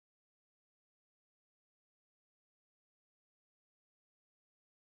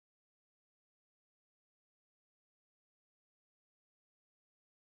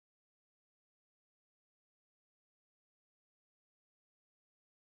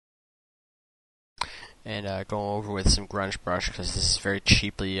 and go over with some grunge brush because this is very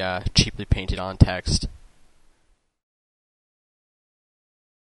cheaply painted on text.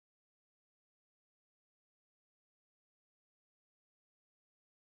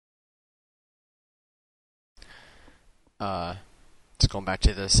 Just going back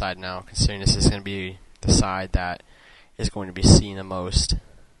to the side now, considering this is going to be the side that is going to be seen the most.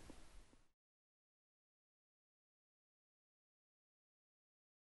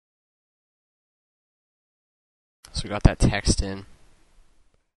 So we got that text in.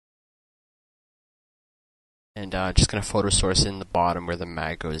 And just going to photo source in the bottom where the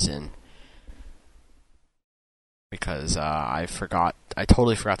mag goes in. Because I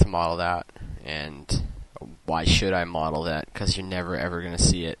totally forgot to model that. And why should I model that? Because you're never ever going to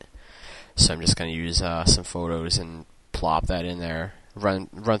see it. So I'm just going to use some photos and plop that in there. Run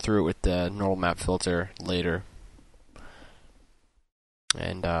through it with the normal map filter later.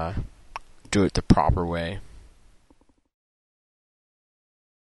 And do it the proper way.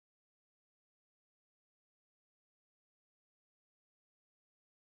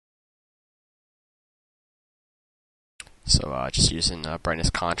 So just using brightness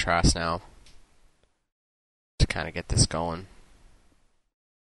contrast now to kind of get this going.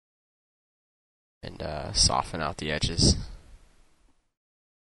 And soften out the edges.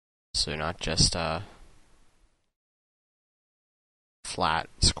 So not just flat,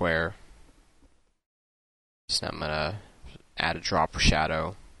 square. So now I'm going to add a drop of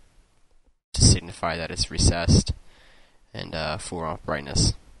shadow to signify that it's recessed. And full off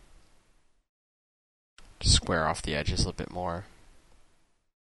brightness. Square off the edges a little bit more.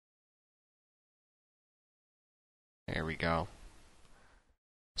 There we go.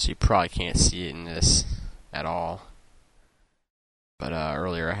 So you probably can't see it in this at all. But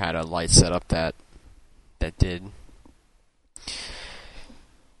earlier I had a light setup that did.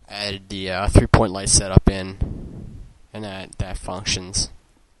 I added the 3-point light setup in, and that functions.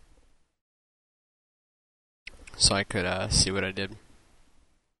 So I could see what I did.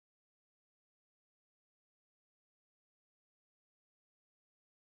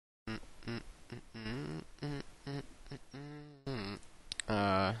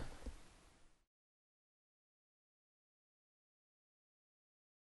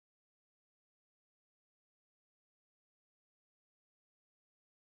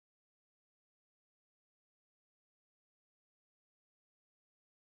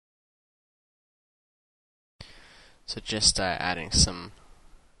 So just adding some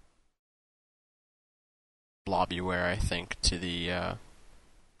blobby wear, I think, to the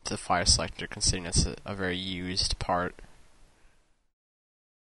fire selector, considering that's a very used part.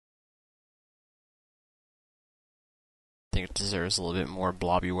 I think it deserves a little bit more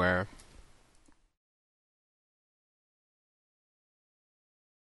blobby wear.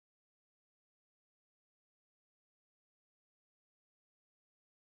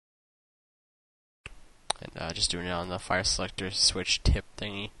 And just doing it on the fire selector switch tip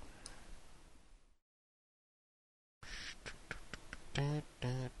thingy.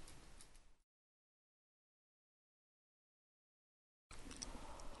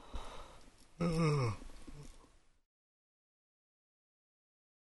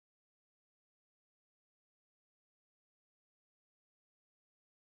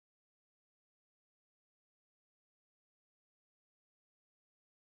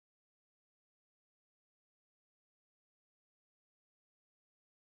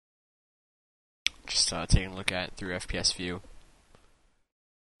 Just taking a look at it through FPS view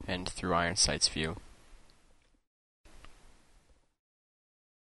and through Iron Sight's view.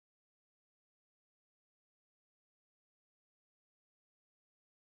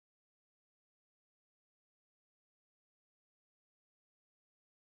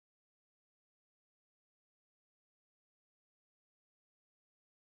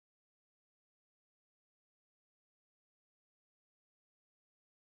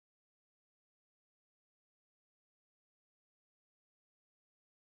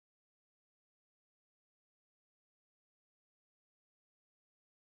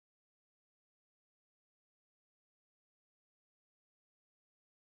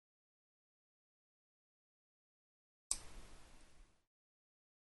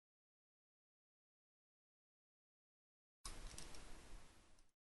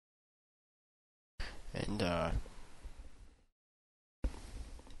 And now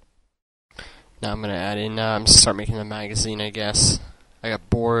I'm gonna add in, start making the magazine, I guess. I got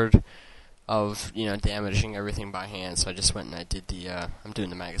bored of, damaging everything by hand, so I just went and I did I'm doing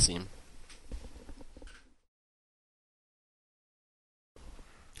the magazine.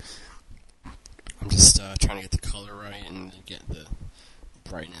 I'm just trying to get the color right and get the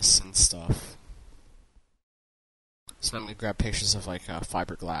brightness and stuff. So I'm going to grab pictures of like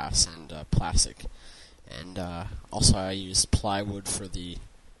fiberglass and plastic, and also I use plywood for the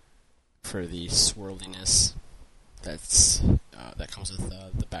swirliness that comes with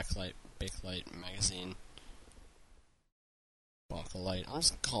the backlight magazine. Bonkalite. I'm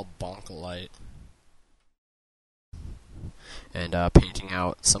just gonna call it Bonkalite. And painting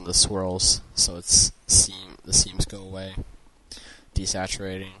out some of the swirls so the seams go away.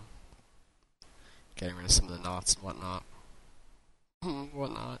 Desaturating. Getting rid of some of the knots and whatnot.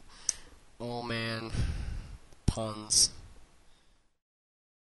 Oh man. Puns.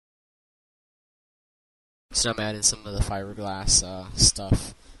 So I'm adding some of the fiberglass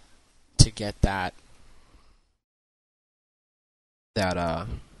stuff to get that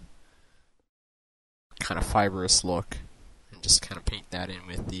kind of fibrous look, and just kind of paint that in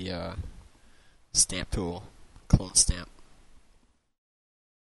with the stamp tool, clone stamp.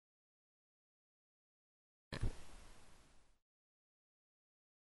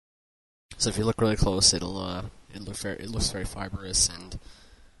 So if you look really close, it looks very fibrous, and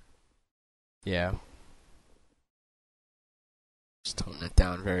yeah, just tone it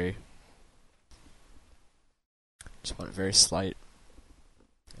down just want it very slight,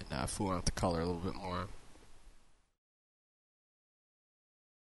 and fool out the color a little bit more.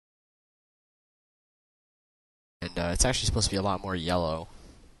 And it's actually supposed to be a lot more yellow,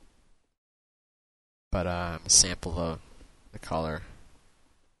 but I'm gonna sample the color.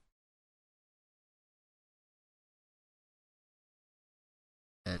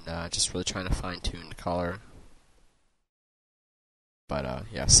 And just really trying to fine-tune the color. But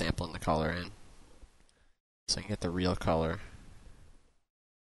yeah, sampling the color in so I can get the real color.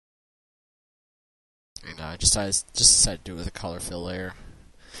 And just decided to do it with a color fill layer.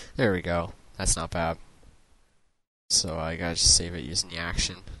 There we go. That's not bad. So I gotta just save it using the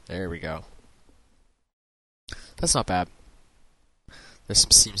action. There we go. That's not bad. There's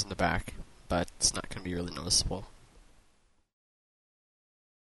some seams in the back, but it's not gonna be really noticeable.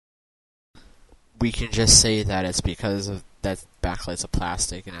 We can just say that it's because of that backlight's a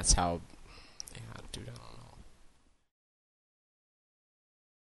plastic, and that's how to do that. I don't know.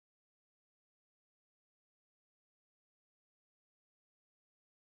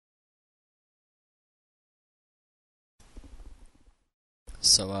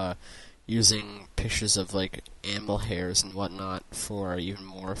 So using pictures of like animal hairs and whatnot for even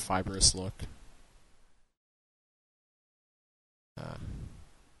more fibrous look.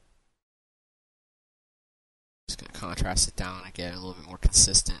 Just gonna contrast it down and get a little bit more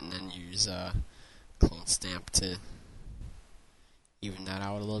consistent, and then use clone stamp to even that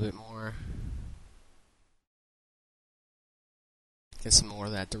out a little bit more. Get some more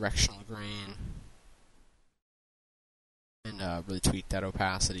of that directional grain, and really tweak that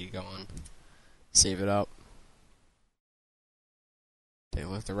opacity going. Save it up. Take a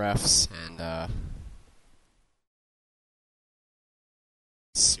look at the refs and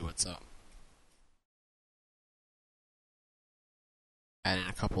see what's up. Add in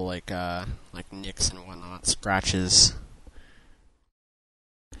a couple like nicks and whatnot, scratches,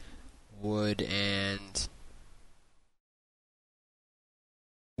 wood and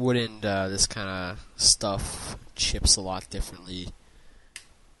this kind of stuff chips a lot differently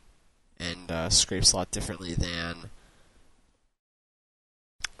and scrapes a lot differently than,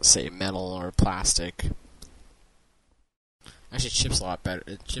 say, metal or plastic. Actually, it chips a lot better.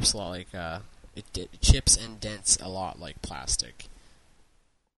 It chips a lot like it chips and dents a lot like plastic.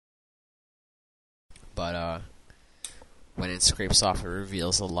 But when it scrapes off, it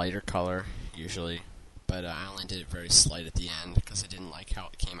reveals a lighter color usually. But I only did it very slight at the end because I didn't like how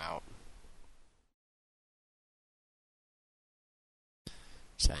it came out.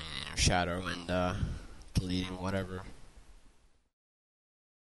 Just adding an inner shadow and deleting whatever.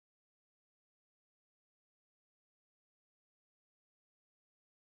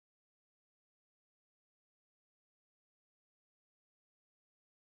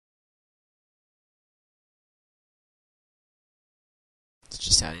 It's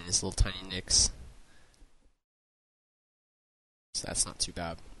just adding these little tiny nicks. So that's not too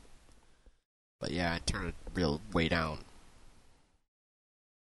bad. But yeah, I turned it real way down.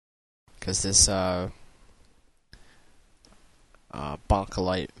 Because this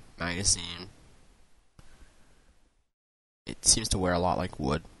Bonkalite magazine, it seems to wear a lot like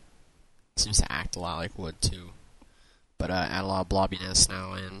wood. It seems to act a lot like wood too. But add a lot of blobbiness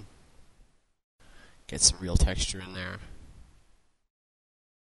now and get some real texture in there.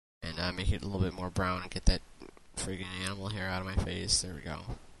 And make it a little bit more brown and get that friggin' animal hair out of my face. There we go.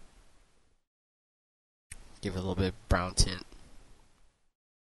 Give it a little bit of brown tint.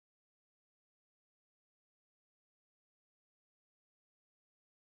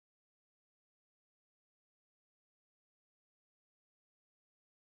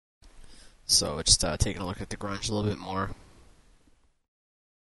 So just taking a look at the grunge a little bit more.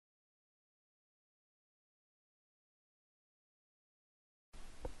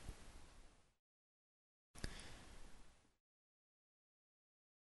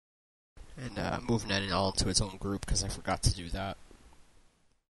 And moving that all into its own group because I forgot to do that.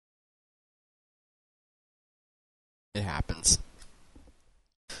 It happens.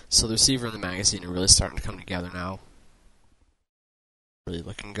 So the receiver and the magazine are really starting to come together now. Really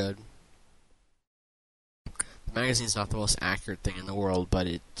looking good. The magazine's not the most accurate thing in the world, but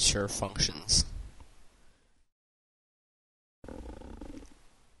it sure functions.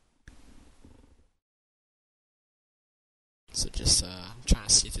 So just trying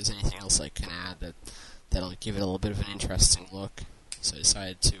to see if there's anything else I can add that'll give it a little bit of an interesting look. So I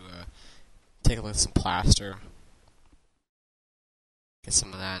decided to take a look at some plaster. Get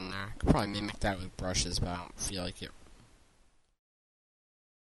some of that in there. Could probably mimic that with brushes, but I don't feel like it.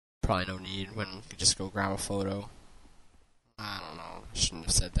 Probably no need when you could just go grab a photo. I don't know. I shouldn't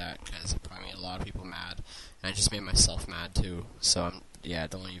have said that because it probably made a lot of people mad. And I just made myself mad too. So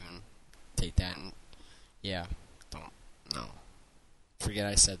don't even take that and no. Forget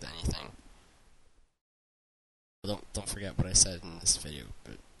I said anything. Don't forget what I said in this video,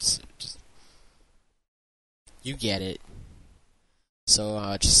 but just you get it.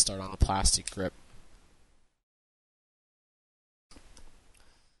 So just start on the plastic grip.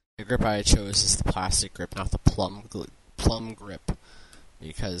 The grip I chose is the plastic grip, not the plum grip,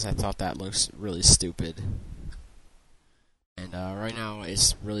 because I thought that looks really stupid. And right now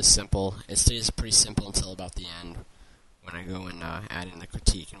it's really simple. It stays pretty simple until about the end, when I go and add in the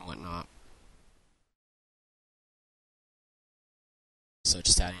critique and whatnot. So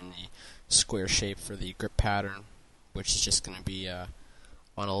just adding the square shape for the grip pattern, which is just going to be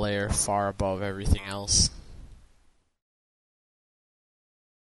on a layer far above everything else.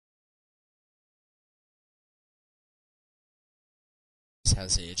 This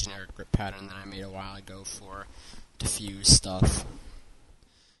has a generic grip pattern that I made a while ago for diffuse stuff.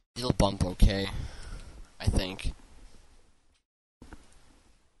 It'll bump okay, I think.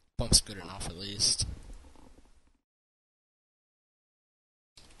 Bump's good enough at least.